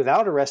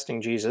without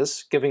arresting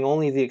Jesus, giving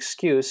only the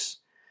excuse,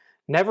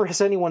 never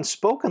has anyone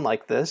spoken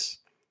like this,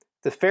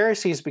 the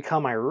Pharisees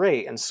become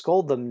irate and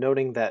scold them,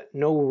 noting that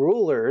no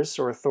rulers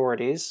or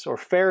authorities or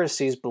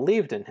Pharisees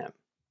believed in him,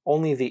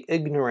 only the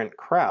ignorant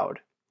crowd.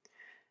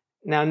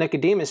 Now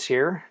Nicodemus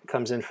here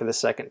comes in for the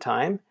second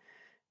time,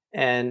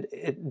 and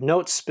it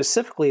notes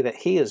specifically that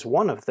he is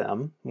one of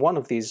them, one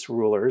of these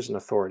rulers and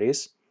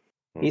authorities.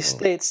 Mm-hmm. He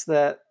states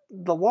that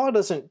the law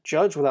doesn't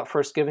judge without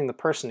first giving the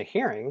person a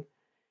hearing,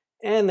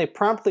 and they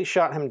promptly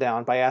shot him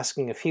down by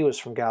asking if he was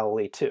from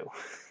Galilee too.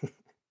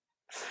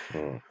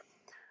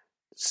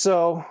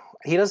 So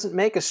he doesn't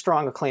make as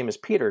strong a claim as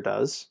Peter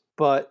does,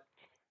 but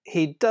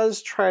he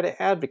does try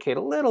to advocate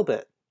a little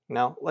bit.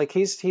 Like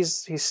he's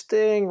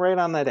staying right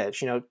on that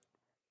edge.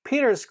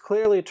 Peter's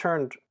clearly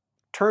turned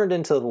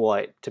into the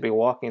light to be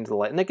walking into the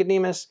light.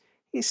 Nicodemus,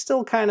 he's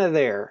still kind of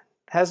there,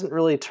 hasn't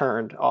really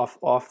turned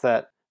off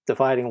that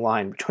dividing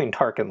line between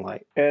dark and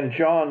light. And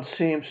John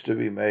seems to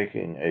be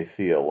making a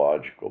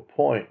theological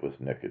point with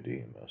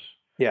Nicodemus.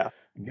 Yeah.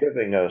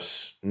 Giving us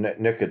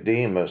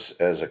Nicodemus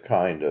as a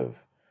kind of,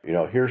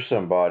 here's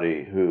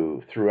somebody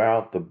who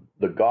throughout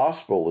the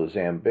gospel is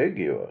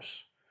ambiguous.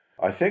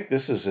 I think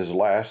this is his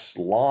last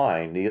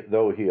line,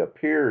 though he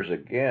appears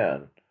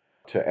again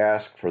to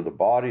ask for the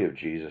body of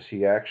Jesus,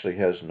 he actually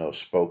has no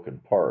spoken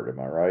part. Am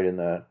I right in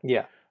that?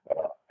 Yeah.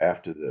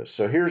 After this.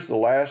 So here's the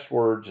last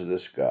words of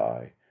this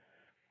guy.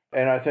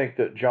 And I think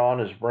that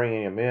John is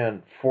bringing him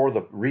in for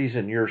the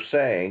reason you're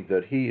saying,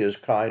 that he is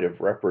kind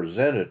of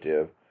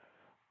representative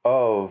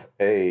of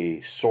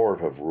a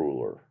sort of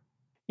ruler.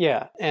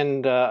 Yeah,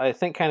 and I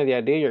think kind of the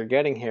idea you're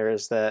getting here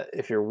is that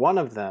if you're one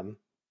of them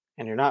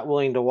and you're not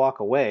willing to walk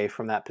away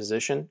from that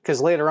position,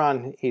 because later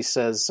on he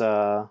says,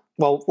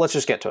 well, let's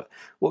just get to it.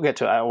 We'll get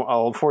to it.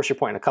 I'll enforce your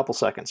point in a couple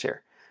seconds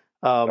here.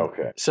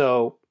 Okay.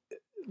 So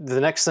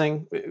the next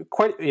thing,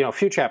 quite a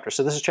few chapters.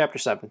 So this is chapter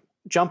 7.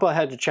 Jump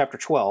ahead to chapter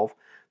 12.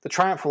 The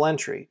triumphal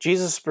entry.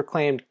 Jesus is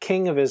proclaimed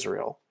King of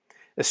Israel.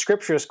 The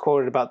scripture is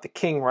quoted about the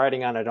king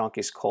riding on a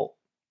donkey's colt.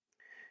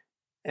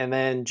 And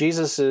then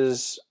Jesus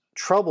is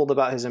troubled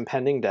about his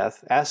impending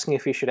death, asking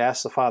if he should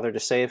ask the Father to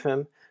save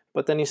him.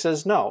 But then he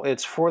says, no,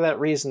 it's for that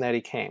reason that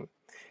he came.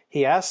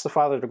 He asks the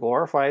Father to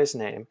glorify his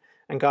name,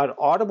 and God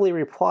audibly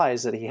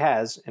replies that he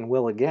has and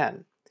will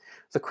again.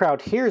 The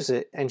crowd hears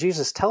it, and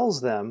Jesus tells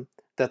them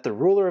that the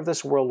ruler of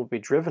this world will be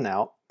driven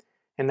out,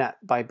 and that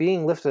by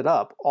being lifted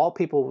up, all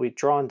people will be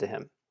drawn to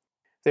him.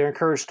 They're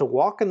encouraged to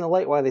walk in the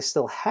light while they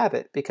still have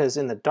it, because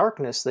in the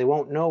darkness they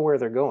won't know where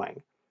they're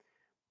going.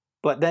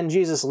 But then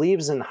Jesus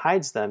leaves and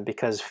hides them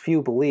because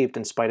few believed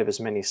in spite of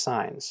his many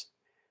signs.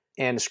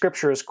 And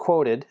scripture is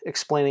quoted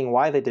explaining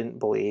why they didn't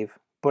believe,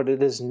 but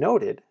it is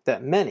noted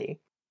that many,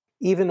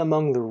 even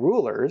among the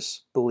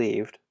rulers,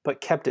 believed, but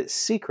kept it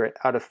secret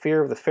out of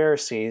fear of the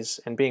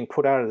Pharisees and being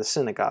put out of the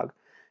synagogue.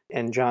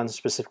 And John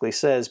specifically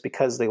says,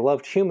 because they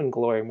loved human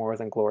glory more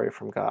than glory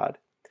from God.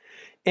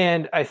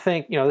 And I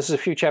think, this is a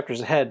few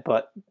chapters ahead,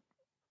 but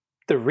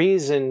the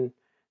reason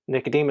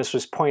Nicodemus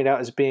was pointed out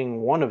as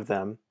being one of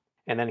them,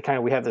 and then kind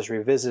of we have this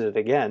revisited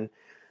again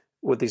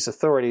with these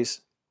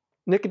authorities,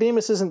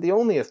 Nicodemus isn't the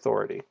only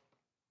authority.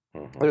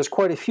 Mm-hmm. There's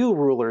quite a few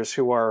rulers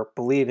who are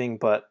believing,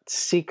 but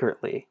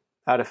secretly,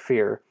 out of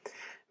fear,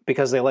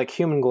 because they like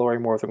human glory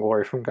more than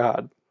glory from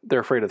God. They're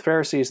afraid of the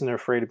Pharisees, and they're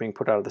afraid of being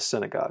put out of the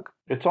synagogue.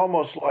 It's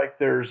almost like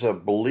there's a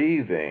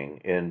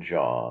believing in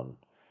John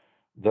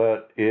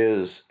that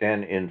is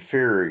an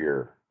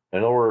inferior In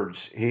other words,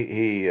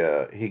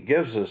 he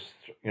gives us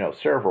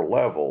several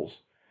levels.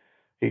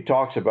 He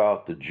talks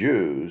about the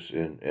Jews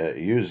in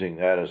using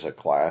that as a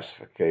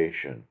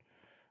classification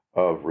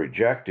of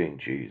rejecting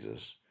Jesus.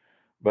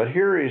 But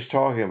here he's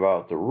talking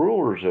about the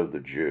rulers of the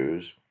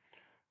Jews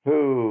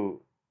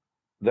who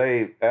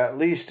they, at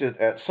least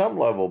at some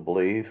level,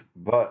 believe,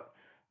 but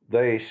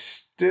they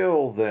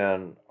still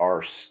then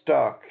are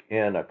stuck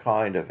in a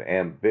kind of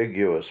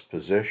ambiguous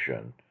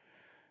position.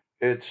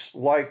 It's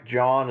like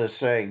John is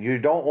saying, you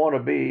don't want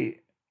to be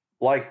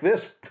like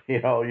this, you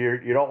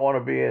don't want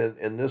to be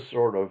in this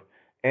sort of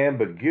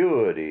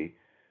ambiguity,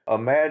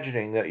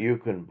 imagining that you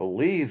can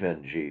believe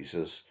in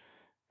Jesus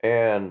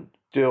and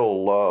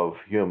still love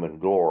human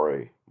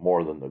glory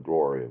more than the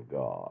glory of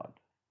God.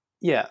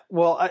 Yeah,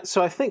 well,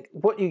 so I think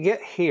what you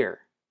get here,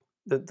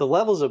 the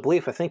levels of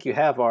belief I think you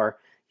have are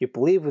you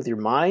believe with your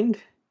mind,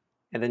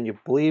 and then you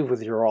believe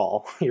with your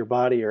all, your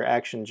body, your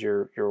actions,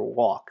 your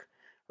walk,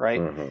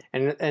 right?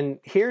 Mm-hmm. And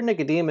here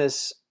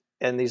Nicodemus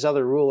and these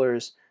other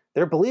rulers,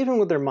 they're believing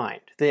with their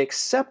mind. They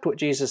accept what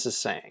Jesus is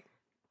saying,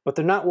 but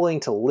they're not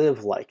willing to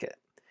live like it.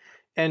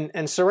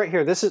 And so right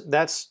here,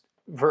 that's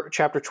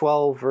chapter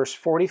 12, verse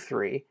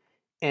 43,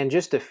 and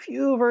just a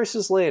few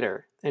verses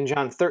later in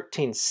John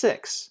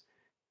 13:6.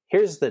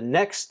 Here's the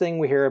next thing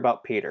we hear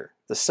about Peter,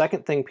 the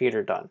second thing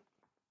Peter done.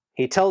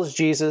 He tells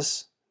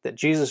Jesus that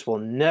Jesus will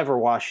never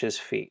wash his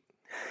feet.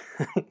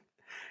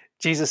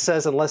 Jesus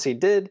says unless he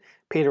did,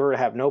 Peter would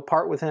have no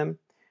part with him.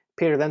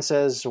 Peter then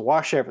says,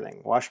 wash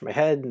everything. Wash my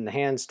head and the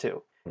hands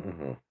too.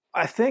 Mm-hmm.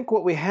 I think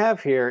what we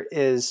have here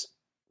is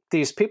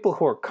these people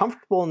who are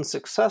comfortable and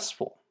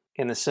successful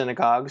in the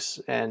synagogues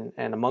and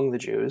among the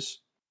Jews,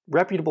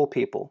 reputable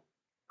people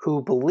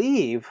who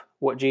believe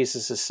what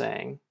Jesus is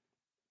saying,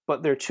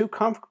 but they're too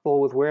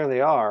comfortable with where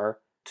they are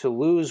to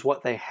lose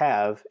what they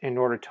have in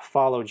order to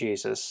follow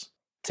Jesus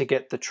to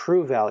get the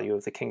true value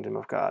of the kingdom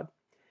of God.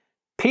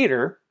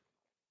 Peter,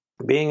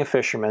 being a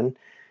fisherman,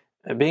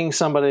 being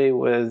somebody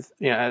with,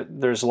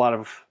 there's a lot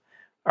of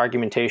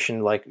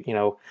argumentation like,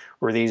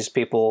 were these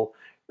people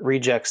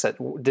rejects that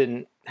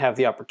didn't have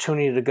the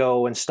opportunity to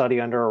go and study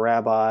under a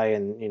rabbi,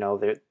 and,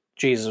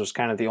 Jesus was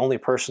kind of the only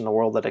person in the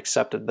world that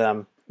accepted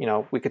them.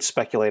 We could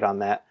speculate on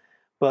that.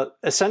 But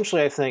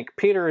essentially, I think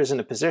Peter is in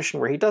a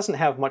position where he doesn't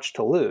have much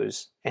to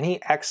lose, and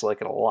he acts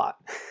like it a lot,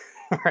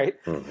 right?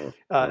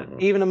 Mm-hmm.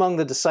 Even among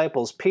the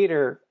disciples,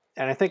 Peter,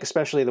 and I think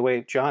especially the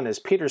way John is,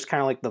 Peter's kind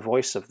of like the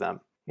voice of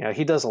them.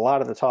 He does a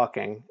lot of the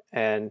talking,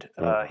 and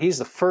he's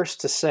the first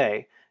to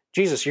say,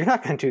 Jesus, you're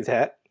not going to do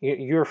that.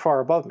 You're far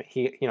above me.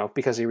 He,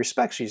 because he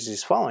respects Jesus,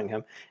 he's following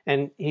him,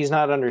 and he's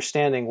not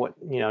understanding what,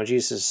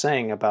 Jesus is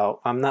saying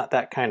about, I'm not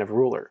that kind of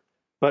ruler.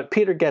 But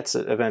Peter gets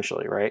it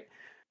eventually, right?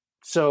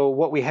 So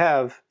what we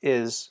have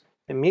is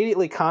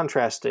immediately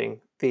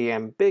contrasting the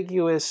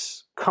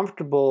ambiguous,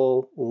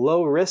 comfortable,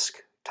 low-risk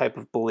type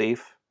of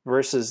belief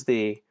versus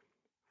the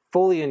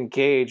fully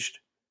engaged,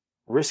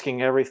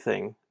 risking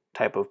everything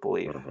type of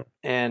belief. Mm-hmm.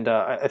 And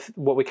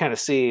what we kind of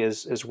see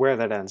is where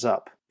that ends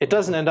up. It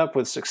doesn't end up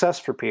with success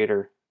for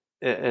Peter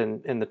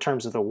in the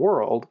terms of the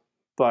world,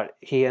 but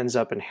he ends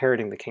up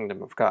inheriting the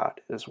kingdom of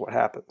God, is what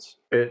happens.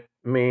 It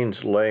means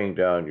laying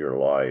down your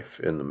life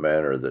in the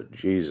manner that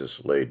Jesus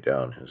laid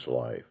down his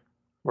life.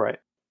 Right.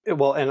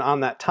 Well, and on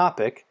that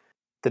topic,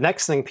 the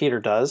next thing Peter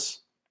does,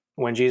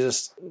 when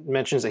Jesus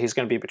mentions that he's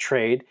going to be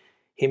betrayed,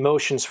 he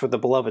motions for the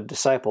beloved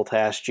disciple to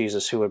ask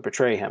Jesus who would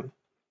betray him.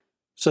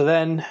 So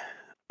then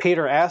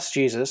Peter asks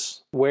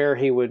Jesus where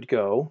he would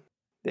go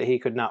that he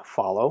could not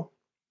follow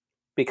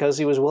because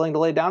he was willing to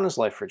lay down his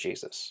life for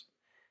Jesus.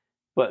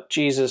 But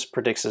Jesus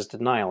predicts his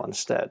denial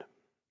instead.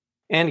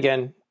 And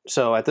again,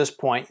 so at this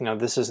point,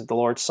 this is the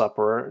Lord's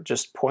Supper,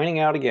 just pointing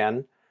out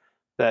again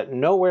that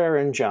nowhere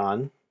in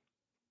John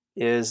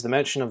is the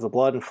mention of the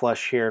blood and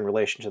flesh here in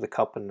relation to the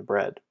cup and the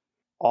bread.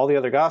 All the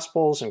other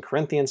Gospels and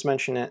Corinthians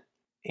mention it,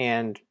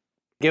 and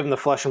given the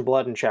flesh and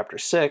blood in chapter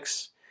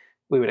 6,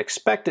 we would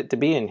expect it to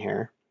be in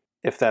here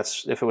if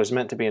it was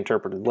meant to be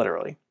interpreted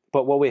literally.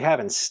 But what we have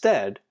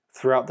instead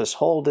throughout this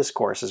whole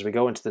discourse as we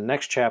go into the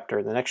next chapter,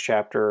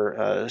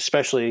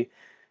 especially,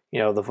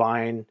 the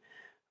vine,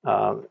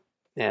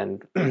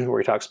 and where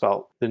he talks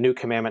about the new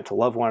commandment to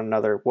love one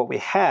another, what we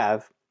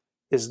have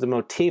is the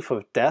motif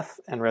of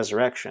death and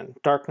resurrection,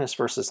 darkness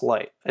versus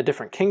light, a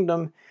different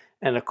kingdom,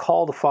 and a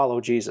call to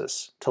follow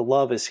Jesus, to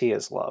love as he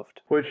is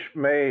loved. Which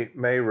may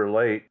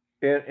relate,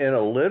 in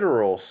a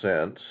literal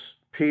sense,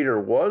 Peter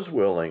was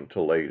willing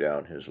to lay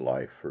down his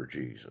life for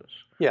Jesus.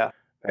 Yeah.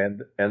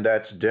 And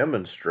that's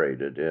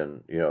demonstrated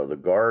in, the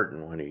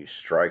garden when he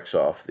strikes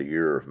off the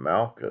ear of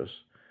Malchus.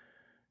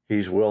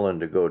 He's willing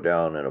to go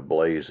down in a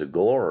blaze of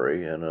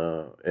glory in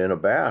a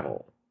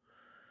battle.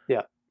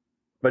 Yeah.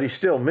 But he's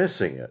still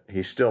missing it.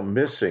 He's still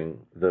missing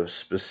the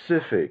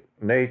specific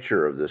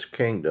nature of this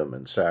kingdom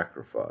and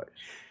sacrifice.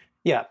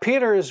 Yeah,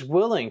 Peter is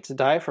willing to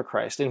die for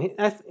Christ. And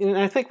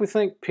I think we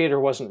think Peter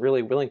wasn't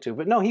really willing to,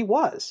 but no, he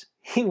was.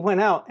 He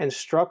went out and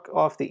struck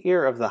off the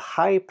ear of the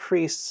high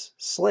priest's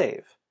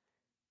slave.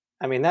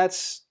 I mean,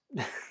 that's,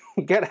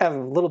 you got to have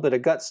a little bit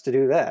of guts to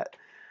do that.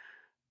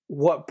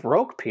 What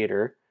broke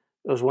Peter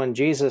was when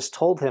Jesus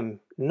told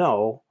him,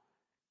 no,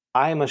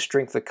 I must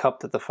drink the cup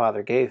that the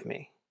Father gave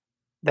me.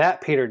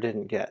 That Peter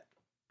didn't get.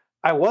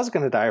 I was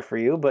going to die for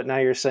you, but now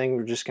you're saying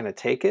we're just going to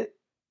take it?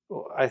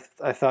 I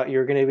thought you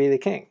were going to be the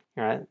king,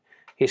 right?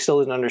 He still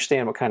didn't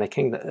understand what kind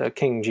of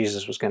king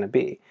Jesus was going to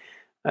be.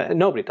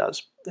 Nobody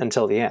does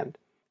until the end.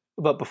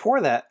 But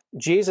before that,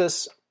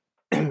 Jesus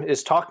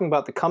is talking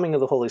about the coming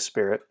of the Holy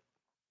Spirit,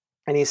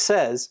 and he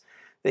says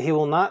that he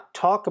will not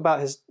talk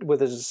about with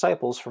his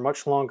disciples for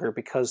much longer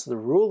because the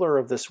ruler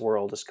of this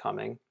world is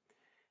coming,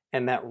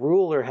 and that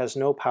ruler has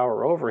no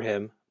power over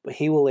him, but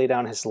he will lay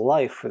down his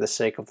life for the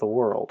sake of the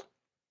world.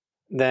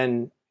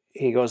 Then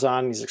he goes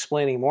on, he's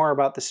explaining more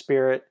about the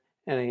Spirit,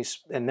 and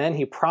then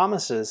he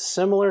promises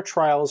similar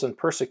trials and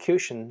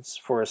persecutions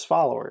for his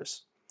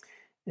followers.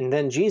 And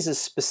then Jesus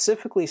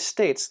specifically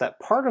states that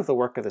part of the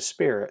work of the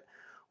Spirit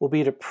will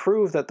be to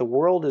prove that the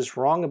world is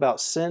wrong about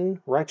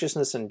sin,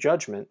 righteousness, and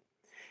judgment.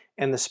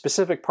 And the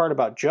specific part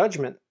about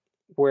judgment,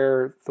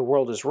 where the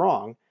world is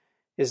wrong,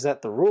 is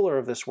that the ruler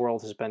of this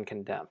world has been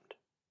condemned.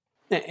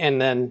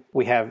 And then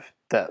we have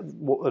that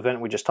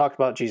event we just talked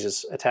about,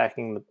 Jesus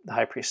attacking the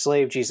high priest's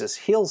slave. Jesus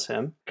heals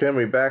him. Can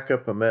we back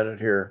up a minute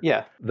here?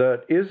 Yeah.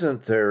 That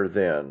isn't there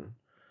then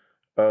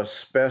a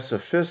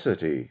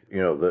specificity,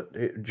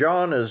 that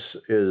John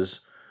is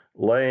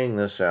laying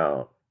this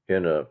out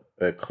in a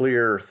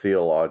clear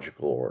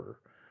theological order.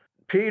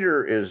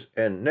 Peter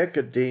and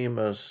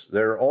Nicodemus,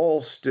 they're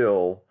all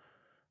still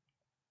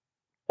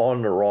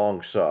on the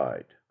wrong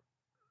side.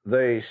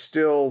 They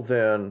still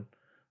then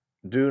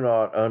do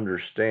not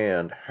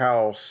understand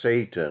how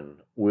Satan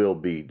will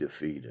be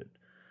defeated.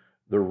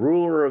 The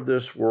ruler of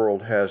this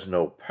world has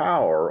no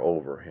power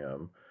over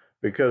him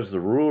because the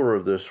ruler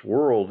of this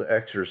world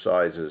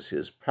exercises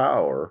his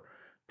power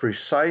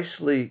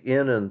precisely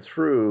in and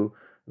through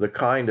the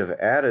kind of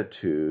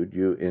attitude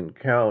you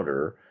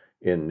encounter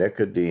in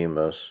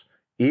Nicodemus,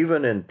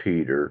 even in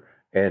Peter,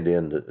 and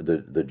in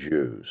the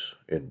Jews,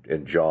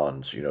 in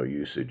John's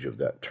usage of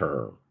that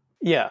term.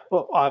 Yeah,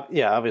 well,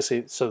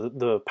 obviously. So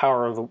the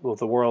power of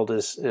the world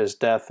is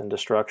death and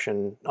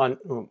destruction.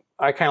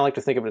 I kind of like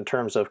to think of it in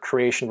terms of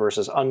creation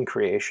versus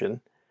uncreation,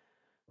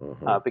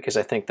 because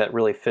I think that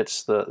really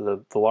fits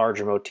the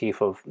larger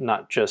motif of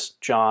not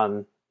just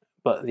John,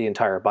 but the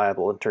entire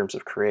Bible in terms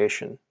of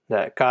creation.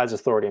 That God's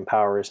authority and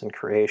power is in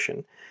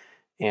creation,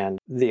 and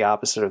the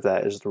opposite of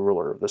that is the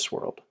ruler of this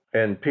world.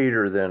 And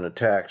Peter then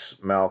attacks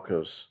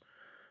Malchus,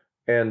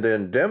 and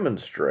then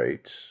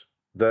demonstrates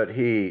that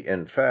he,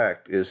 in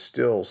fact, is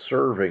still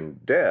serving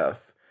death,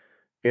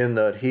 in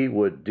that he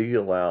would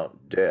deal out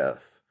death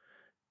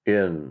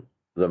in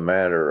the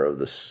matter of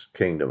the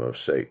kingdom of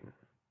Satan.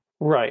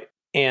 Right.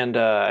 And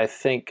I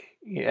think,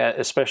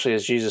 especially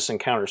as Jesus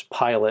encounters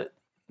Pilate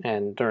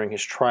and during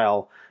his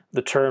trial,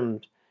 the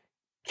term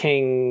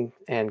king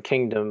and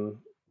kingdom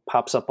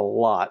pops up a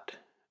lot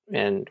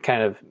and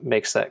kind of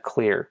makes that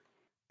clear.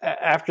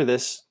 After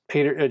this,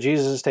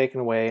 Jesus is taken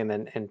away,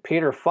 and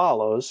Peter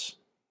follows,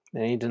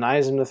 and he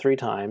denies him 3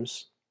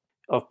 times.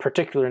 Of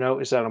particular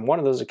note is that on one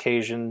of those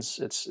occasions,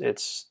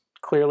 it's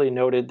clearly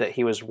noted that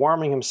he was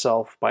warming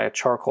himself by a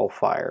charcoal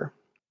fire,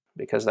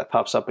 because that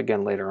pops up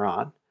again later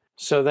on.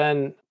 So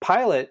then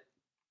Pilate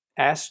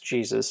asks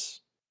Jesus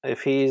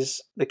if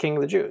he's the king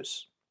of the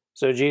Jews.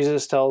 So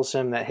Jesus tells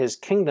him that his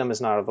kingdom is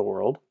not of the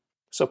world.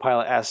 So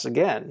Pilate asks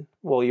again,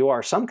 well, you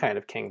are some kind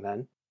of king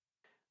then.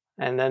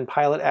 And then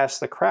Pilate asks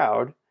the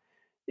crowd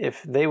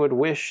if they would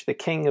wish the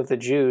king of the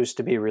Jews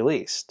to be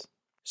released.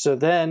 So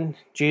then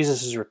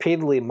Jesus is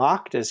repeatedly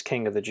mocked as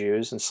king of the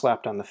Jews and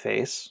slapped on the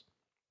face.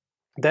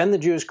 Then the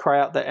Jews cry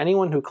out that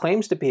anyone who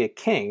claims to be a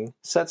king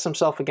sets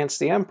himself against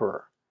the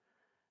emperor.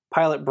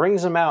 Pilate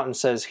brings him out and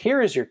says,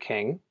 "Here is your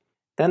king."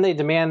 Then they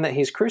demand that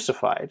he's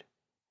crucified.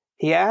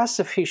 He asks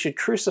if he should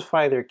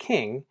crucify their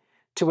king,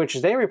 to which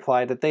they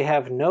reply that they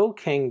have no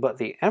king but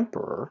the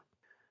emperor.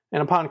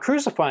 And upon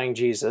crucifying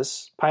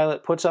Jesus,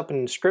 Pilate puts up an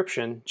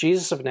inscription,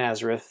 "Jesus of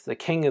Nazareth, the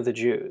King of the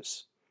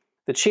Jews."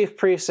 The chief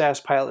priests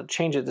asked Pilate to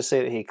change it to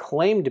say that he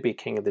claimed to be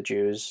king of the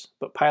Jews,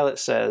 but Pilate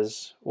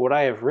says, "What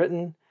I have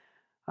written,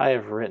 I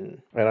have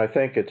written." And I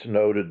think it's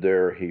noted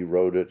there he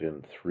wrote it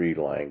in 3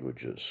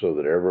 languages so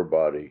that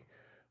everybody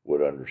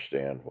would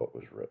understand what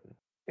was written.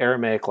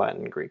 Aramaic,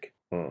 Latin, and Greek.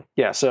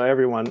 Yeah, so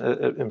everyone,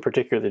 in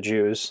particular the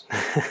Jews,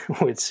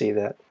 would see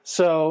that.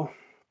 So,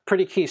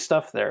 pretty key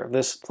stuff there.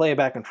 This play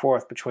back and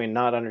forth between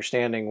not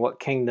understanding what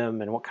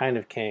kingdom and what kind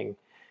of king.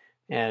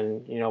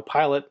 And,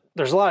 Pilate,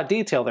 there's a lot of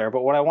detail there,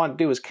 but what I want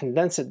to do is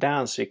condense it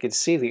down so you can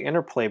see the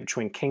interplay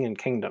between king and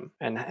kingdom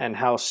and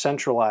how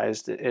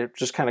centralized it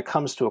just kind of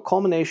comes to a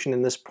culmination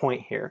in this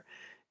point here.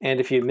 And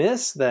if you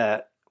miss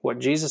that, what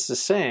Jesus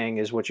is saying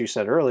is what you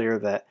said earlier,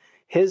 that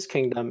his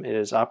kingdom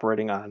is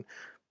operating on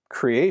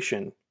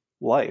creation,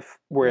 life,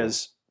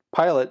 whereas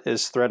Pilate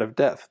is threat of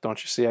death.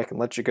 Don't you see I can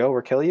let you go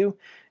or kill you?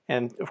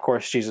 And, of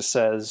course, Jesus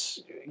says,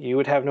 you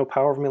would have no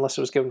power over me unless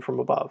it was given from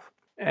above.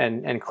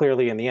 And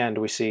clearly in the end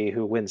we see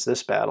who wins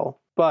this battle.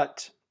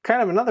 But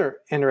kind of another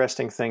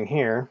interesting thing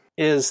here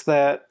is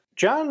that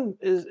John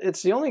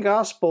it's the only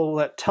gospel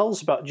that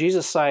tells about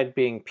Jesus' side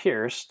being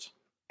pierced,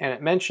 and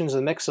it mentions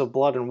a mix of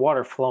blood and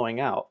water flowing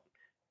out.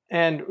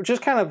 And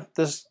just kind of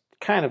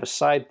a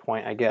side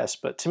point, I guess,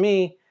 but to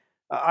me,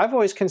 I've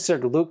always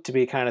considered Luke to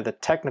be kind of the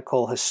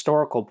technical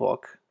historical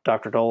book.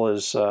 Dr. Dole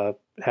has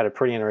had a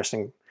pretty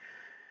interesting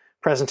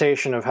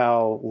presentation of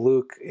how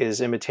Luke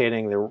is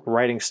imitating the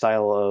writing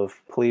style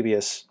of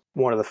Polybius,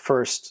 one of the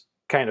first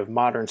kind of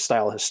modern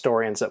style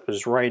historians that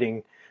was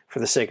writing for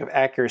the sake of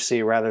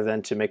accuracy rather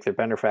than to make their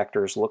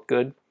benefactors look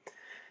good.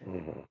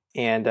 Mm-hmm.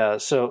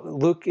 And so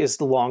Luke is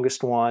the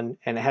longest one,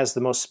 and it has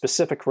the most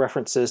specific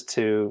references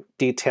to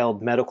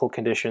detailed medical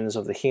conditions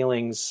of the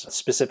healings,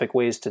 specific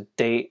ways to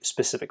date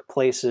specific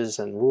places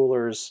and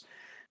rulers.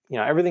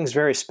 Everything's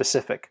very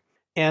specific.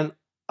 And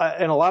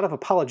in a lot of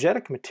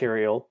apologetic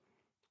material,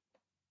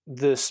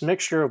 this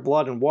mixture of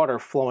blood and water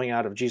flowing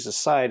out of Jesus'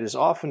 side is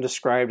often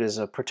described as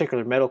a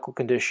particular medical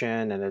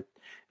condition, and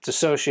it's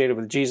associated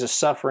with Jesus'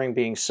 suffering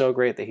being so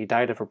great that he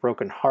died of a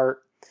broken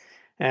heart.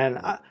 And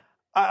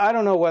I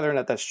don't know whether or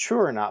not that's true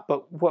or not,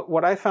 but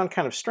what I found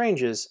kind of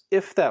strange is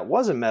if that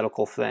was a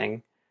medical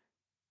thing,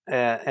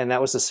 and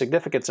that was the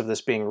significance of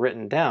this being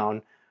written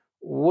down,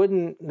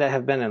 wouldn't that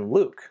have been in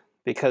Luke?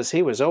 Because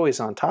he was always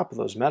on top of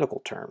those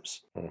medical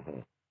terms.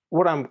 Mm-hmm.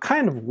 What I'm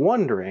kind of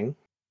wondering,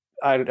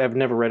 I've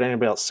never read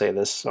anybody else say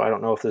this, so I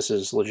don't know if this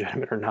is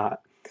legitimate or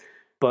not,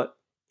 but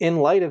in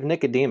light of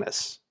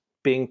Nicodemus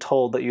being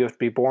told that you have to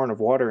be born of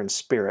water and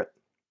spirit,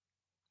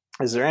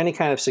 is there any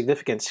kind of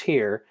significance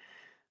here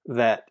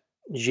that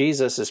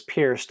Jesus is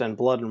pierced and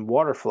blood and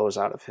water flows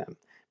out of him?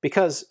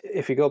 Because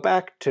if you go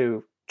back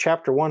to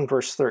chapter 1,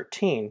 verse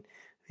 13,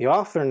 the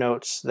author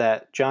notes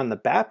that John the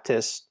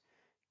Baptist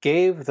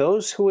gave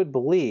those who would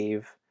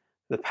believe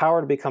the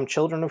power to become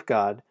children of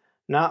God,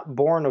 not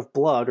born of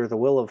blood or the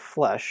will of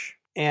flesh.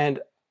 And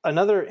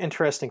another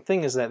interesting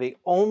thing is that the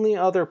only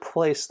other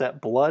place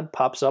that blood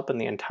pops up in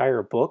the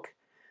entire book,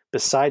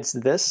 besides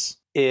this,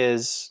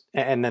 is,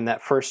 and then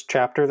that first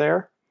chapter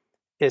there,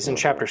 is in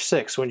chapter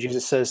 6, when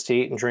Jesus says to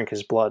eat and drink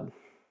his blood.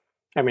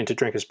 To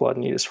drink his blood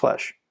and eat his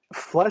flesh.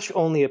 Flesh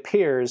only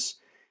appears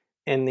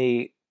in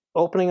the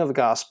opening of the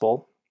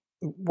gospel,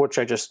 which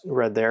I just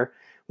read there,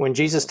 when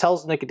Jesus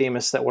tells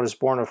Nicodemus that what is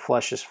born of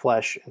flesh is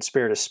flesh and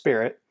spirit is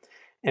spirit.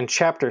 In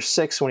chapter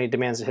 6, when he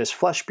demands that his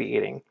flesh be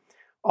eating,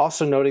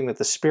 also noting that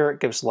the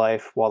spirit gives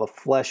life while the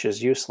flesh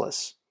is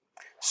useless.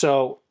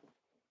 So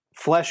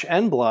flesh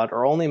and blood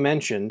are only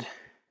mentioned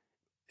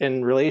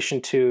in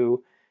relation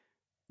to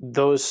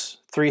those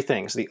three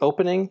things, the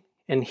opening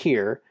and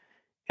here,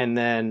 and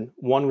then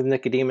one with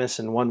Nicodemus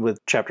and one with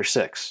chapter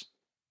 6.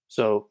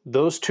 So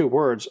those two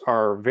words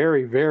are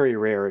very, very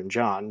rare in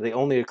John. They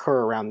only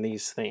occur around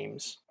these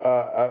themes.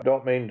 I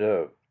don't mean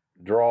to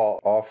draw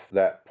off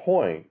that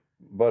point,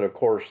 but of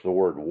course the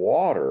word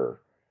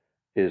water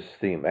is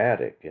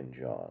thematic in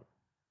John.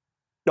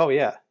 Oh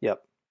yeah,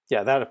 yep.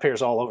 Yeah, that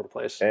appears all over the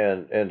place.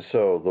 And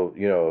so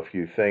if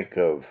you think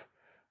of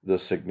the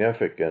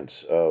significance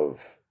of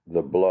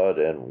the blood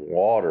and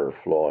water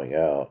flowing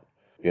out,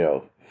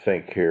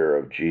 think here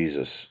of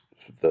Jesus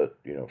that,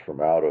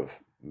 from out of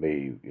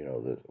me,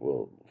 that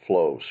will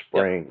flow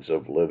springs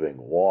of living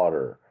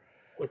water.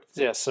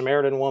 Yeah,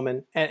 Samaritan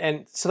woman.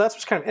 And so that's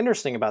what's kind of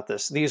interesting about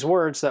this. These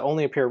words that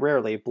only appear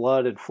rarely,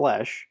 blood and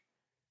flesh,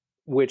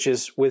 which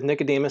is with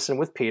Nicodemus and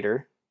with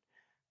Peter,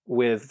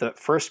 with the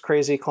first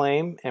crazy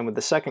claim and with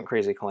the second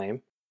crazy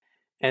claim.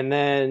 And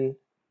then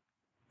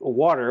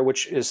water,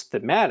 which is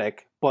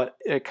thematic, but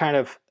it kind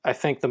of, I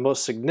think the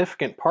most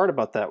significant part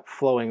about that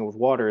flowing with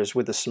water is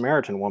with the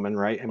Samaritan woman,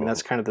 right?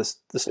 That's kind of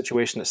the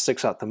situation that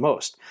sticks out the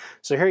most.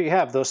 So here you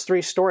have those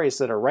three stories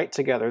that are right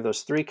together,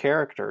 those three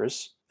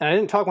characters. And I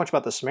didn't talk much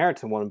about the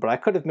Samaritan woman, but I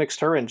could have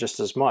mixed her in just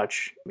as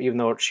much, even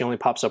though she only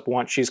pops up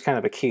once. She's kind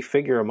of a key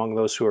figure among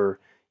those who are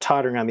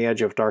tottering on the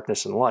edge of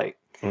darkness and light.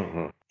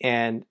 Mm-hmm.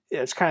 And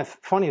it's kind of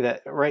funny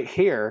that right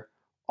here,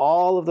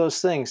 all of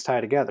those things tie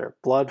together,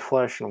 blood,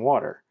 flesh, and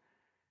water.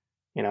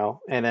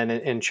 And then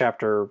in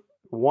chapter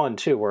 1,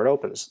 too, where it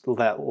opens,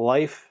 that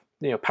life,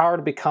 power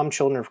to become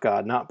children of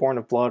God, not born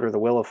of blood or the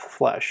will of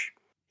flesh.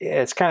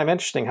 It's kind of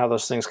interesting how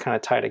those things kind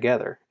of tie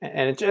together.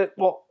 And the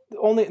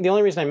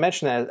only reason I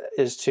mention that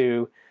is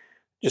to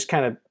just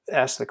kind of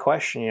ask the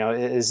question,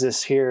 is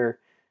this here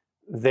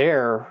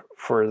there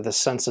for the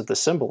sense of the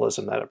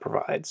symbolism that it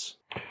provides?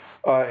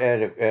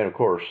 And of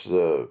course,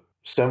 the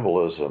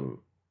symbolism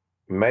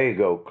may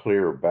go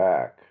clear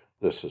back.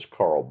 This is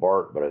Karl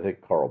Barth, but I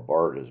think Karl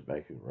Barth is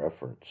making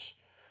reference,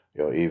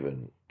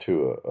 even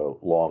to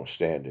a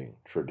long-standing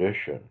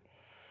tradition,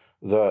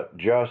 that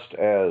just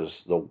as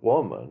the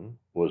woman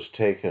was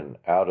taken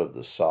out of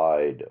the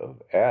side of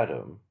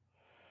Adam,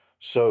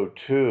 so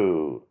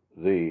too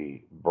the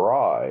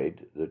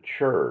bride, the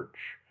church,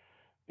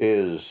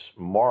 is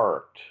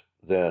marked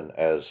then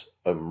as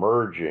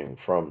emerging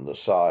from the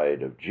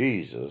side of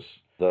Jesus,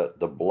 that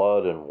the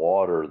blood and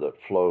water that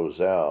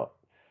flows out,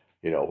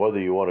 whether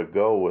you want to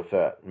go with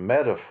that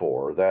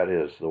metaphor, that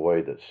is the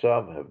way that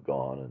some have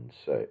gone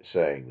and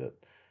saying that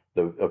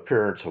the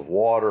appearance of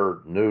water,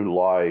 new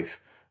life,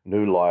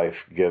 new life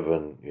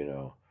given,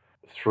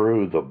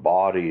 through the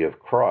body of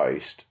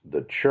Christ,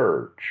 the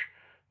church,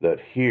 that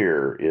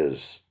here is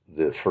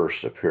the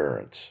first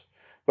appearance.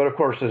 But of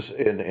course, as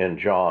in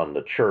John,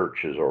 the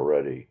church is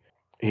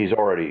he's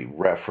already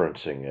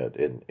referencing it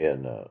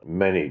in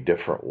many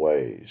different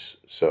ways.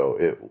 So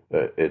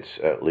it's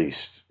at least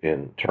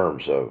in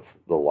terms of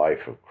the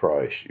life of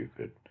Christ, you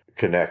could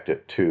connect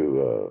it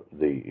to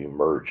the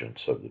emergence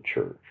of the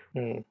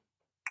church.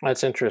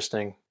 That's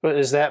interesting. But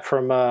is that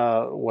from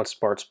what's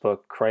Bart's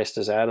book, Christ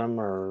as Adam,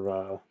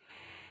 or?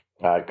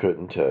 I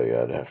couldn't tell you.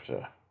 I'd have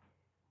to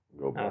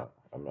go back.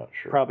 I'm not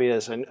sure. Probably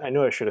is. I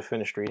knew I should have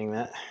finished reading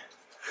that.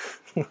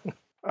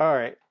 All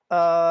right.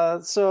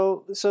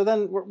 So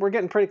then we're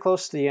getting pretty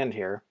close to the end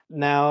here.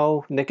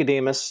 Now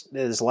Nicodemus,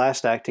 his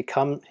last act,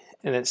 and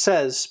it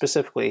says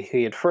specifically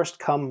he had first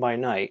come by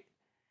night.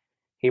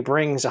 He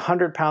brings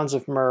 100 pounds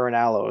of myrrh and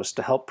aloes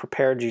to help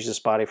prepare Jesus'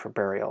 body for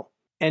burial.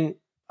 And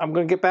I'm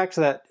going to get back to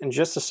that in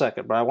just a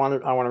second, but I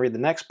want to read the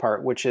next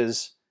part, which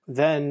is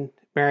then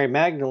Mary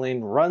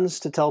Magdalene runs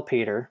to tell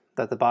Peter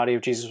that the body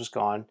of Jesus was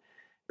gone.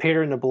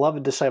 Peter and the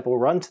beloved disciple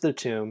run to the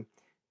tomb.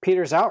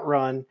 Peter's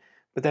outrun,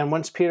 but then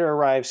once Peter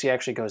arrives, he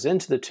actually goes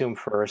into the tomb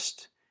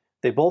first.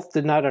 They both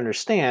did not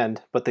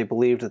understand, but they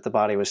believed that the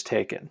body was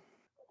taken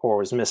or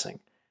was missing.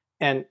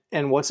 And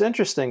what's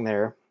interesting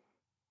there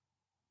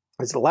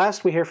is the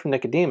last we hear from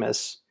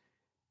Nicodemus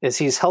is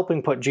he's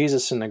helping put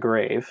Jesus in the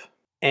grave,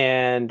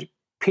 and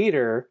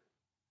Peter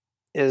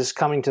is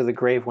coming to the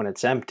grave when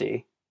it's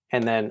empty.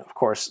 And then, of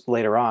course,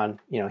 later on,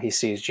 he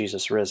sees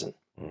Jesus risen.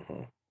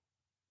 Mm-hmm.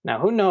 Now,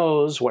 who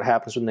knows what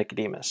happens with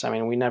Nicodemus? I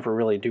mean, we never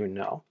really do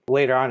know.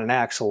 Later on in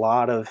Acts, a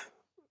lot of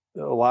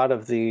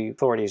the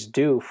authorities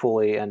do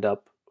fully end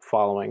up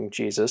following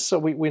Jesus, so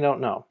we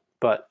don't know.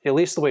 But at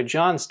least the way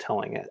John's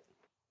telling it,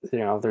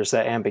 there's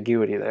that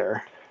ambiguity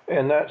there.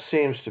 And that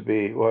seems to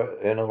be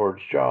in other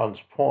words, John's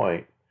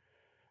point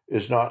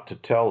is not to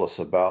tell us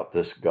about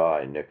this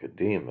guy,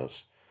 Nicodemus.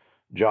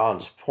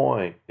 John's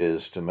point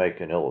is to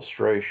make an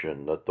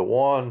illustration that the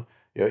one,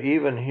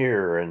 even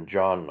here in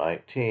John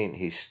 19,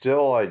 he's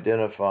still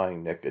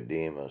identifying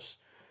Nicodemus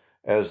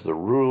as the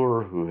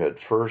ruler who had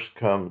first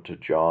come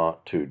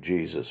to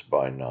Jesus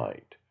by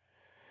night.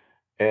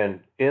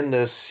 And in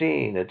this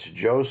scene, it's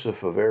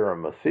Joseph of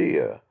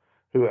Arimathea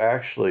who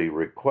actually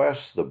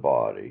requests the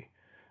body,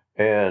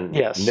 and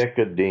yes,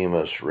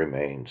 Nicodemus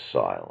remains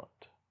silent.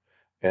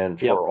 And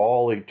for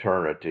all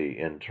eternity,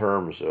 in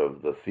terms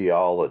of the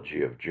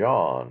theology of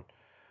John,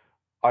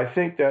 I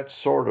think that's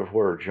sort of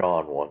where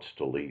John wants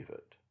to leave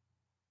it.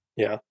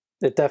 Yeah,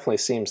 it definitely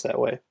seems that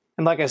way.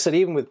 And like I said,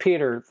 even with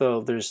Peter,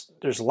 though,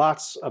 there's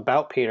lots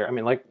about Peter. I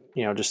mean,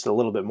 just a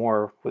little bit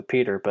more with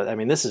Peter, but I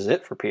mean, this is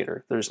it for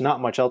Peter. There's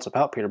not much else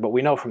about Peter, but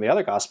we know from the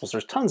other Gospels,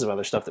 there's tons of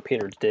other stuff that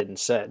Peter did and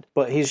said.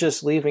 But he's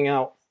just leaving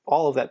out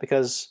all of that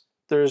because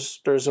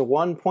there's a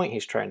one point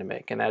he's trying to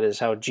make, and that is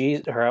how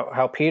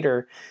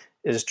Peter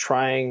is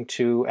trying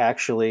to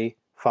actually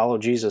follow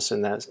Jesus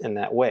in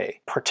that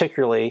way.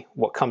 Particularly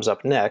what comes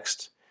up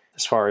next,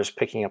 as far as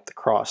picking up the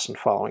cross and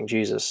following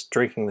Jesus,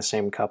 drinking the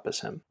same cup as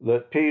him.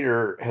 That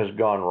Peter has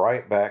gone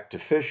right back to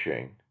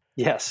fishing.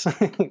 Yes,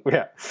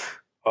 yeah.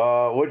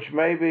 Which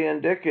may be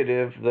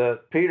indicative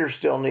that Peter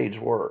still needs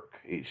work.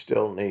 He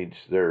still needs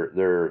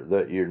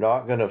that you're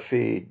not going to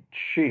feed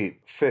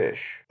sheep fish.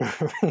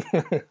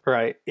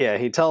 Right. Yeah.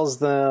 He tells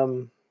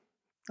them.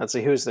 Let's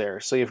see who's there.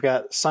 So you've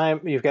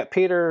got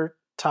Peter,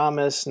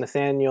 Thomas,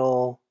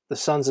 Nathaniel, the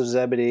sons of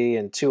Zebedee,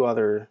 and two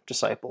other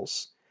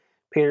disciples.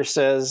 Peter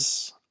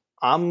says,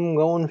 "I'm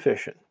going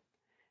fishing,"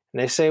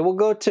 and they say, "We'll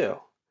go too."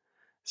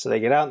 So they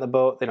get out in the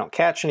boat. They don't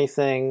catch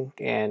anything,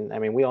 and I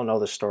mean, we all know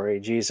the story.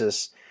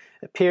 Jesus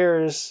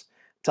appears,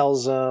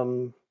 tells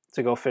them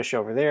to go fish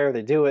over there.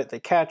 They do it. They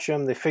catch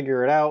him. They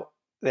figure it out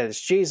that it's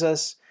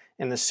Jesus.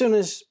 And as soon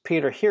as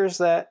Peter hears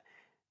that,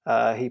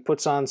 he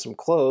puts on some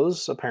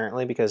clothes,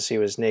 apparently, because he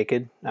was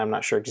naked. I'm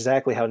not sure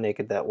exactly how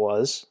naked that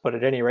was. But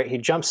at any rate, he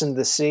jumps into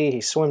the sea.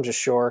 He swims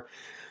ashore.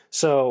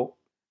 So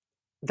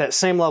that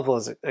same level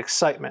of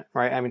excitement,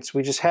 right? I mean, so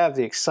we just have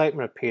the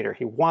excitement of Peter.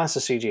 He wants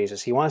to see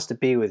Jesus. He wants to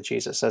be with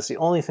Jesus. That's the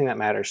only thing that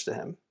matters to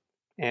him.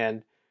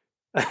 And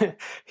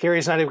here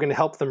he's not even going to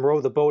help them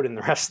row the boat in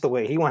the rest of the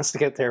way. He wants to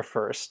get there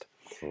first,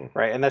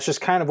 right? And that's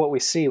just kind of what we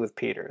see with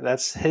Peter.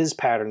 That's his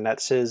pattern.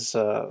 That's his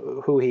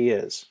who he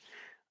is.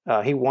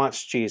 He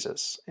wants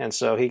Jesus. And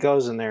so he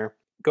goes in there,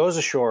 goes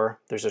ashore.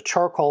 There's a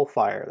charcoal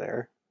fire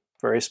there,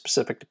 very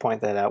specific to point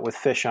that out, with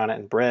fish on it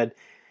and bread.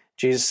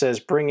 Jesus says,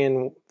 "Bring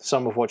in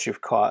some of what you've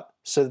caught."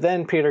 So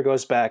then Peter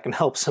goes back and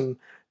helps him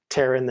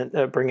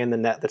bring in the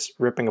net that's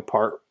ripping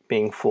apart,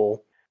 being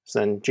full. So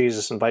then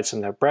Jesus invites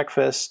them to have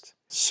breakfast.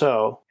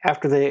 So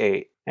after they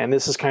ate, and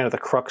this is kind of the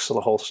crux of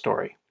the whole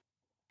story,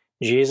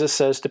 Jesus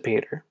says to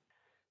Peter,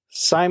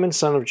 "Simon,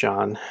 son of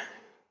John,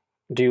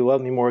 do you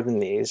love me more than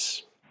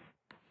these?"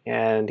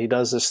 And he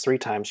does this 3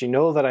 times. "You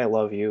know that I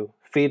love you.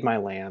 Feed my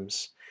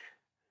lambs."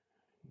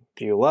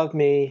 "Do you love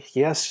me?"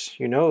 "Yes,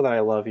 you know that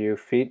I love you.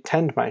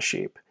 Tend my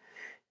sheep."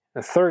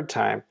 The 3rd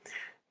time,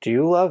 "Do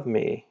you love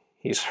me?"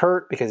 He's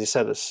hurt because he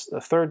said this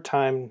the third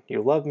time,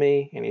 "You love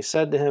me." And he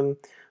said to him,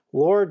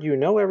 "Lord, you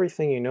know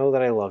everything. You know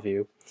that I love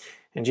you."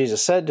 And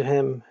Jesus said to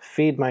him,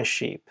 "Feed my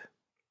sheep.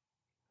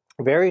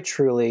 Very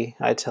truly,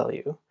 I tell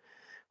you,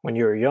 when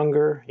you were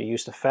younger, you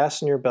used to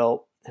fasten your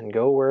belt and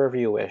go wherever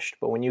you wished.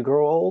 But when you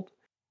grow old,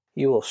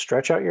 you will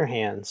stretch out your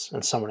hands,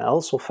 and someone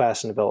else will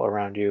fasten a belt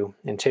around you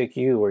and take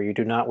you where you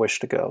do not wish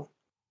to go."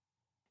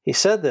 He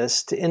said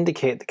this to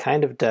indicate the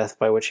kind of death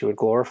by which he would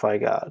glorify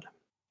God.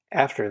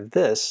 After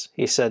this,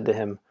 he said to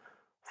him,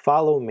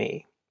 "Follow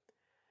me."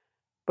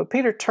 But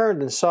Peter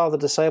turned and saw the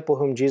disciple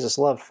whom Jesus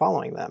loved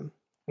following them.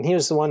 And he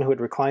was the one who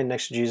had reclined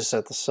next to Jesus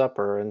at the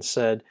supper, and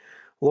said,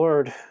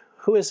 "Lord,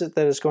 who is it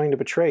that is going to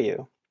betray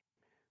you?"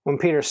 When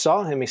Peter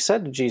saw him, he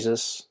said to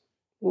Jesus,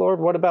 "Lord,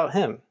 what about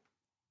him?"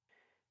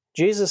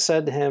 Jesus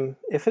said to him,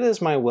 "If it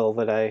is my will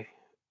that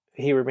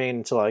he remain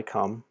until I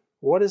come,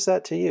 what is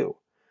that to you?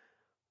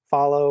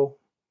 Follow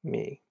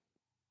me."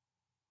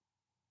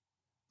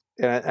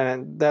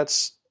 And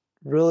that's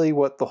really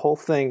what the whole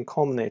thing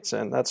culminates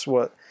in. That's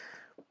what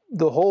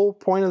the whole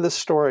point of this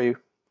story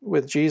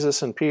with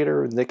Jesus and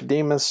Peter and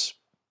Nicodemus,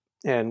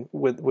 and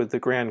with the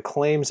grand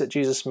claims that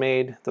Jesus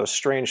made, those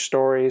strange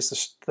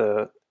stories,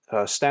 the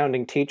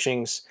astounding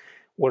teachings,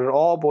 what it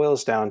all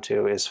boils down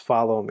to is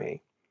follow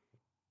me.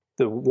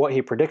 What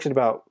he predicted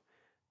about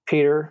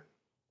Peter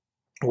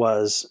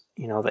was,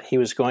 that he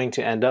was going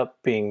to end up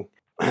being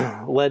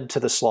led to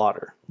the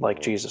slaughter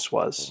like Jesus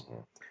was.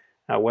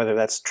 Whether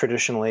that's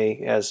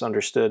traditionally as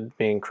understood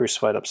being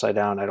crucified upside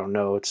down, I don't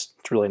know. It's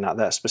really not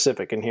that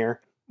specific in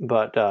here.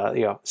 But,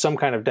 some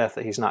kind of death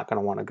that he's not going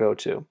to want to go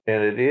to.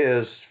 And it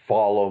is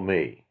follow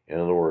me. In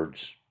other words,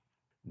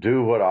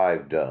 do what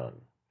I've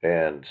done.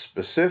 And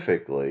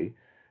specifically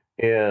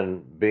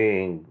in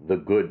being the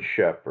good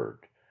shepherd,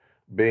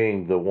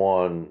 being the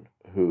one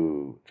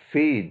who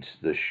feeds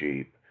the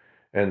sheep.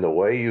 And the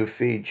way you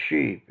feed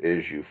sheep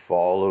is you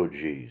follow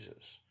Jesus.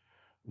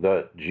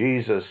 That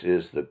Jesus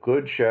is the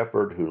good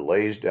shepherd who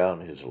lays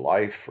down his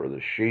life for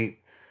the sheep.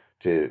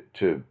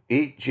 To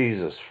eat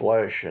Jesus'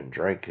 flesh and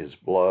drink his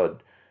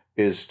blood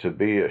is to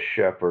be a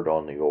shepherd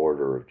on the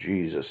order of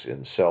Jesus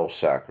in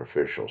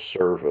self-sacrificial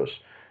service.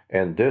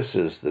 And this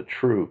is the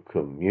true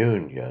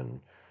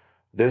communion.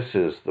 This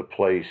is the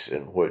place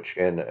in which,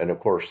 and of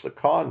course the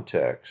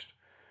context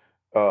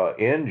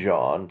in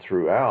John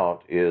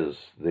throughout is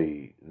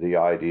the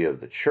idea of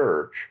the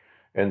church.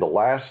 And the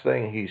last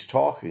thing he's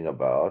talking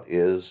about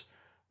is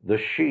the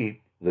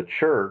sheep, the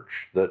church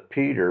that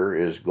Peter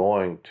is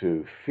going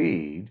to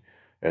feed.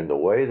 And the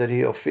way that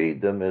he'll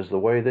feed them is the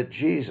way that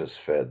Jesus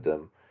fed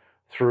them,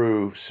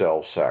 through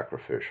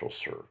self-sacrificial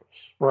service.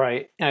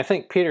 Right. And I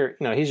think Peter,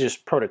 he's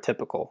just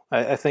prototypical.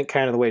 I think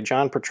kind of the way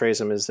John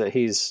portrays him is that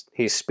he's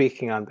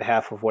speaking on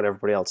behalf of what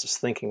everybody else is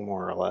thinking,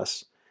 more or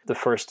less, the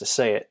first to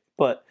say it.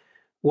 But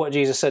what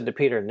Jesus said to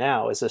Peter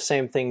now is the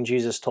same thing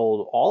Jesus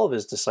told all of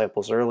his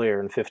disciples earlier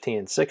in 15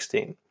 and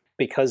 16.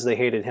 Because they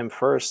hated him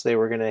first, they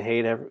were going to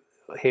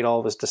hate all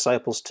of his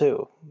disciples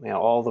too.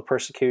 All the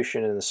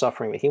persecution and the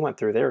suffering that he went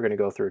through, they were going to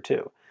go through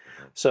too.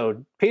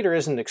 So Peter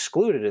isn't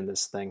excluded in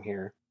this thing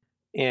here.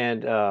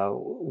 And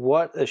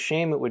what a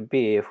shame it would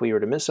be if we were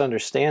to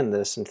misunderstand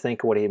this and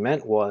think what he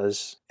meant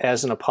was,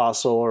 as an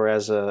apostle or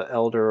as an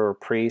elder or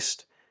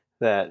priest,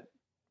 that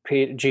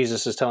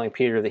Jesus is telling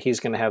Peter that he's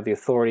going to have the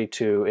authority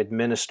to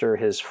administer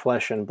his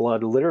flesh and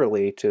blood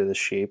literally to the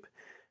sheep.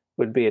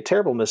 Would be a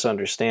terrible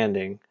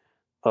misunderstanding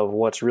of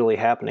what's really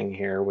happening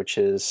here, which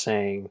is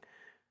saying,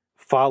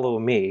 follow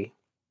me,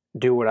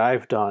 do what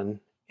I've done,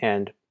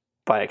 and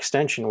by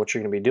extension, what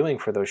you're going to be doing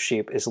for those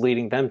sheep is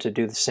leading them to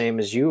do the same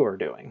as you are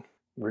doing.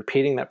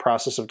 Repeating that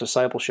process of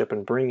discipleship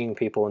and bringing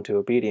people into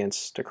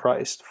obedience to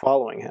Christ,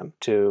 following him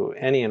to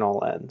any and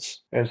all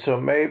ends. And so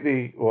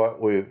maybe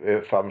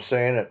if I'm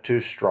saying it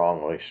too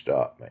strongly,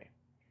 stop me.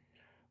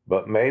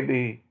 But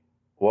maybe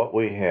what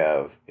we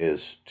have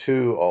is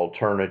two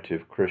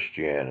alternative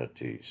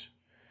Christianities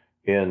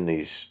in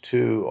these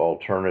two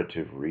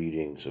alternative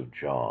readings of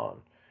John.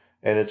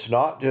 And it's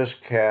not just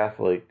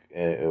Catholic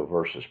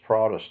versus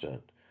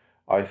Protestant.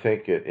 I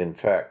think it, in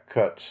fact,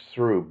 cuts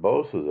through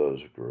both of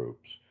those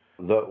groups.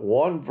 That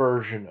one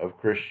version of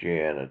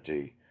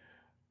Christianity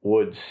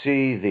would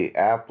see the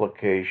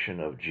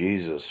application of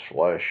Jesus'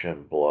 flesh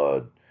and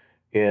blood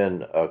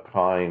in a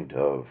kind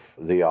of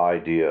the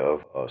idea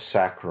of a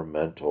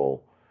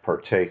sacramental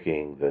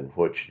partaking than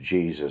which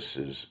Jesus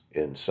is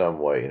in some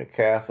way, in a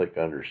Catholic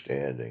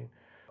understanding,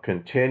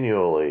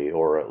 continually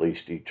or at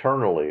least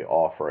eternally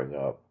offering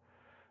up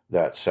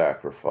that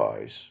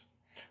sacrifice.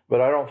 But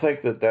I don't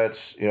think that that's,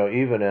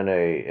 even in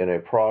a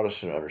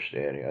Protestant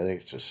understanding, I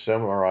think it's a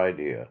similar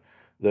idea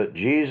that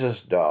Jesus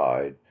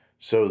died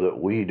so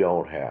that we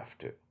don't have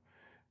to.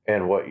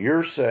 And what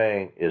you're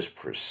saying is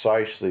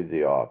precisely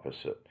the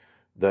opposite,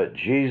 that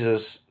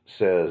Jesus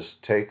says,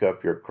 take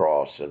up your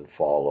cross and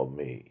follow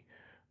me.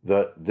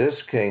 That this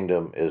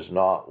kingdom is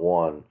not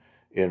one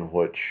in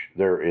which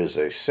there is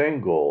a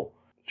single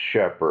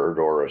shepherd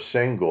or a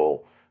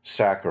single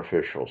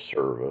sacrificial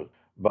servant,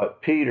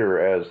 but Peter,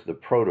 as the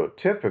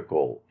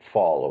prototypical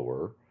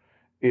follower,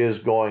 is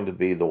going to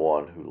be the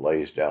one who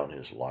lays down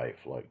his life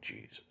like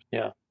Jesus.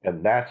 Yeah.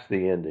 And that's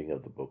the ending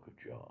of the book of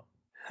John.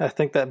 I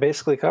think that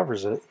basically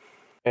covers it.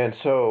 And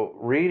so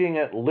reading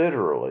it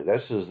literally,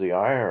 this is the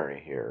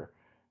irony here,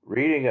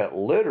 reading it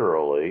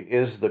literally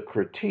is the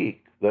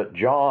critique that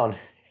John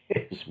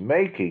is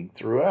making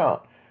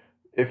throughout.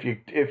 If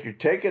you're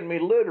taking me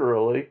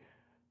literally,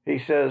 he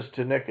says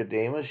to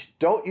Nicodemus,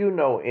 don't you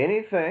know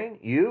anything?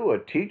 You, a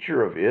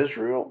teacher of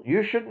Israel,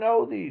 you should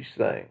know these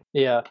things.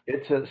 Yeah.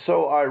 It's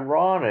so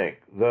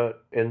ironic that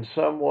in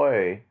some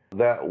way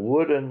that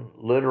wooden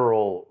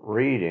literal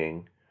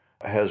reading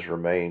has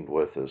remained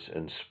with us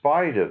in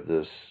spite of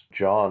this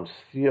John's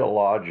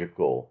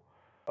theological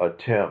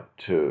attempt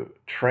to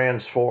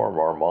transform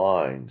our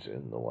minds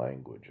in the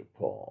language of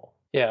Paul.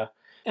 Yeah.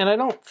 And I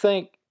don't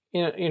think,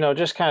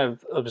 just kind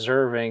of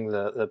observing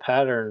the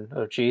pattern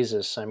of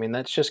Jesus, I mean,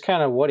 that's just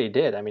kind of what he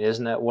did. I mean,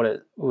 isn't that what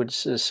it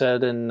is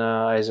said in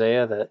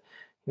Isaiah, that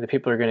the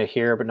people are going to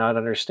hear but not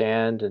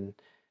understand,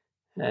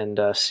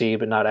 and see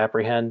but not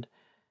apprehend?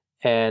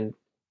 And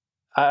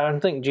I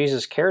don't think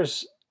Jesus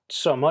cares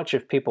so much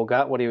if people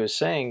got what he was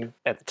saying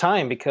at the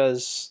time,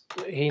 because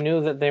he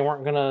knew that they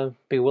weren't going to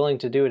be willing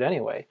to do it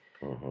anyway.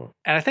 Mm-hmm.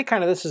 And I think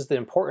kind of this is the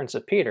importance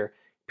of Peter.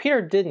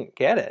 Peter didn't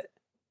get it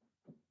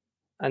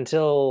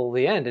until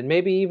the end, and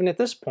maybe even at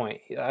this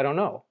point, I don't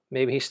know.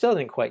 Maybe he still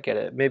didn't quite get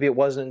it. Maybe it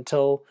wasn't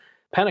until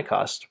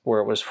Pentecost where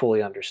it was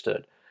fully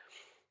understood.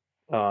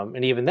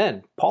 And even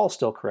then, Paul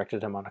still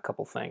corrected him on a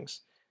couple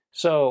things.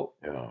 So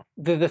Yeah.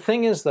 the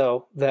thing is,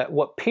 though, that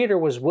what Peter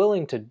was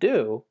willing to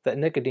do that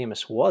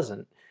Nicodemus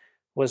wasn't,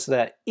 was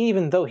that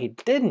even though he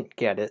didn't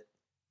get it,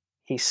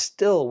 he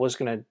still was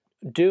going to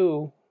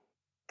do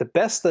the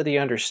best that he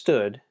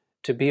understood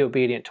to be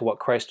obedient to what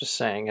Christ was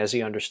saying as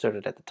he understood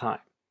it at the time.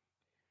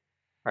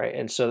 Right?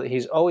 And so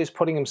he's always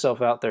putting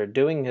himself out there,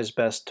 doing his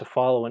best to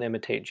follow and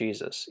imitate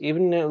Jesus,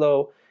 even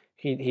though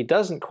he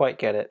doesn't quite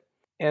get it.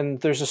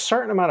 And there's a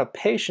certain amount of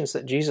patience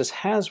that Jesus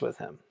has with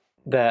him,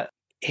 that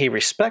he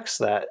respects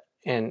that.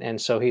 And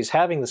so he's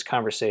having this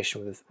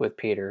conversation with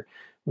Peter,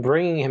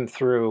 bringing him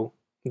through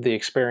the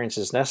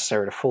experiences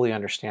necessary to fully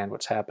understand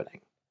what's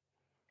happening.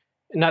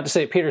 Not to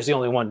say Peter's the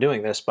only one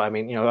doing this, but I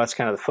mean, that's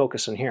kind of the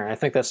focus in here. And I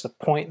think that's the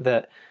point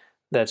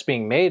that's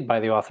being made by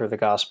the author of the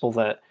gospel,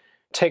 that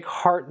take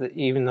heart that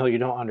even though you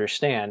don't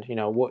understand,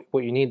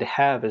 what you need to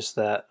have is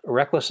that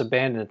reckless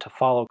abandon to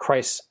follow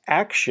Christ's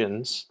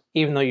actions,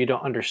 even though you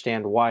don't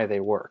understand why they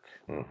work.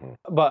 Mm-hmm.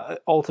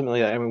 But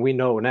ultimately, I mean, we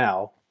know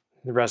now,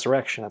 the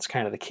resurrection, that's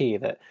kind of the key,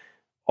 that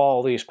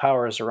all these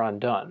powers are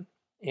undone.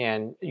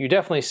 And you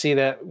definitely see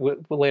that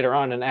later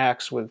on in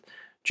Acts with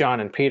John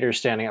and Peter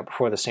standing up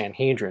before the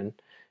Sanhedrin.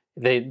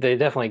 They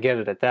definitely get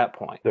it at that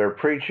point. They're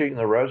preaching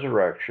the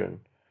resurrection,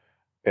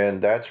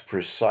 and that's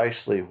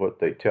precisely what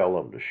they tell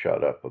them to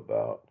shut up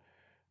about.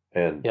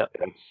 And Yep.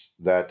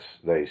 that's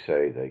they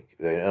say,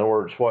 in other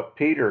words, what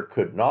Peter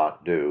could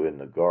not do in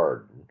the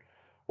garden,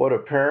 what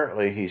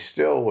apparently he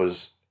still was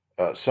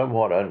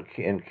somewhat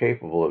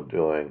incapable of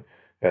doing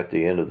at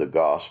the end of the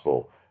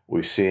gospel,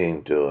 we see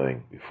him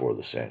doing before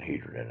the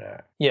Sanhedrin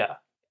Act. Yeah,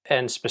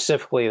 and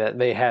specifically that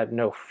they had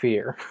no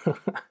fear.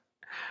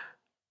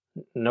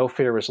 No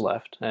fear was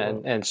left.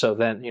 And so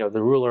then,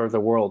 the ruler of the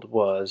world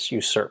was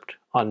usurped,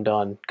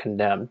 undone,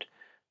 condemned.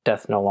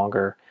 Death no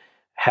longer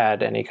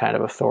had any kind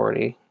of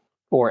authority,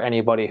 or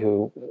anybody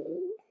who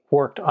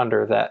worked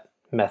under that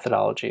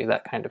methodology,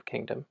 that kind of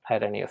kingdom,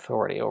 had any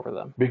authority over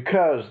them.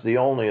 Because the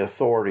only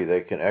authority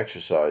they can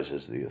exercise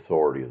is the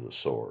authority of the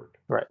sword.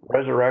 Right.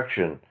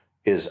 Resurrection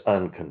is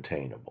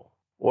uncontainable.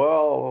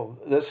 Well,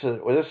 this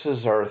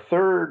is our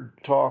third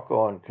talk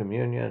on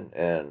communion,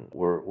 and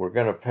we're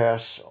going to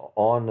pass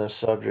on this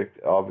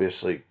subject,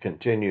 obviously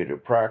continue to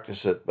practice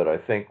it, but I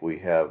think we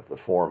have the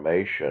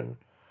formation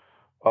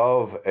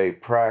of a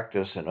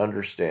practice and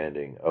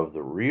understanding of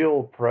the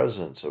real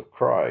presence of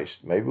Christ.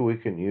 Maybe we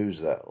can use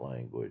that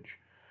language,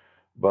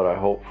 but I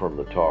hope from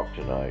the talk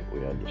tonight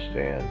we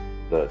understand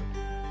that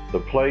the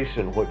place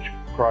in which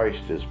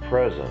Christ is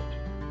present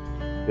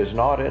is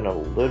not in a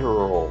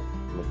literal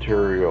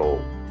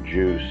material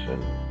juice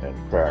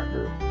and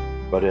cracker,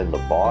 but in the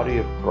body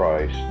of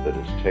Christ that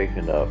has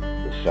taken up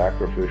the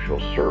sacrificial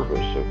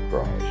service of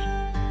Christ.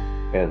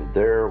 And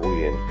there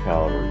we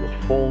encounter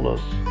the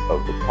fullness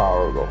of the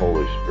power of the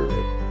Holy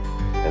Spirit,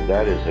 and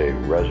that is a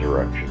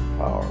resurrection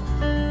power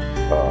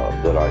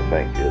that I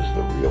think is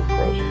the real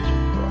presence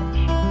of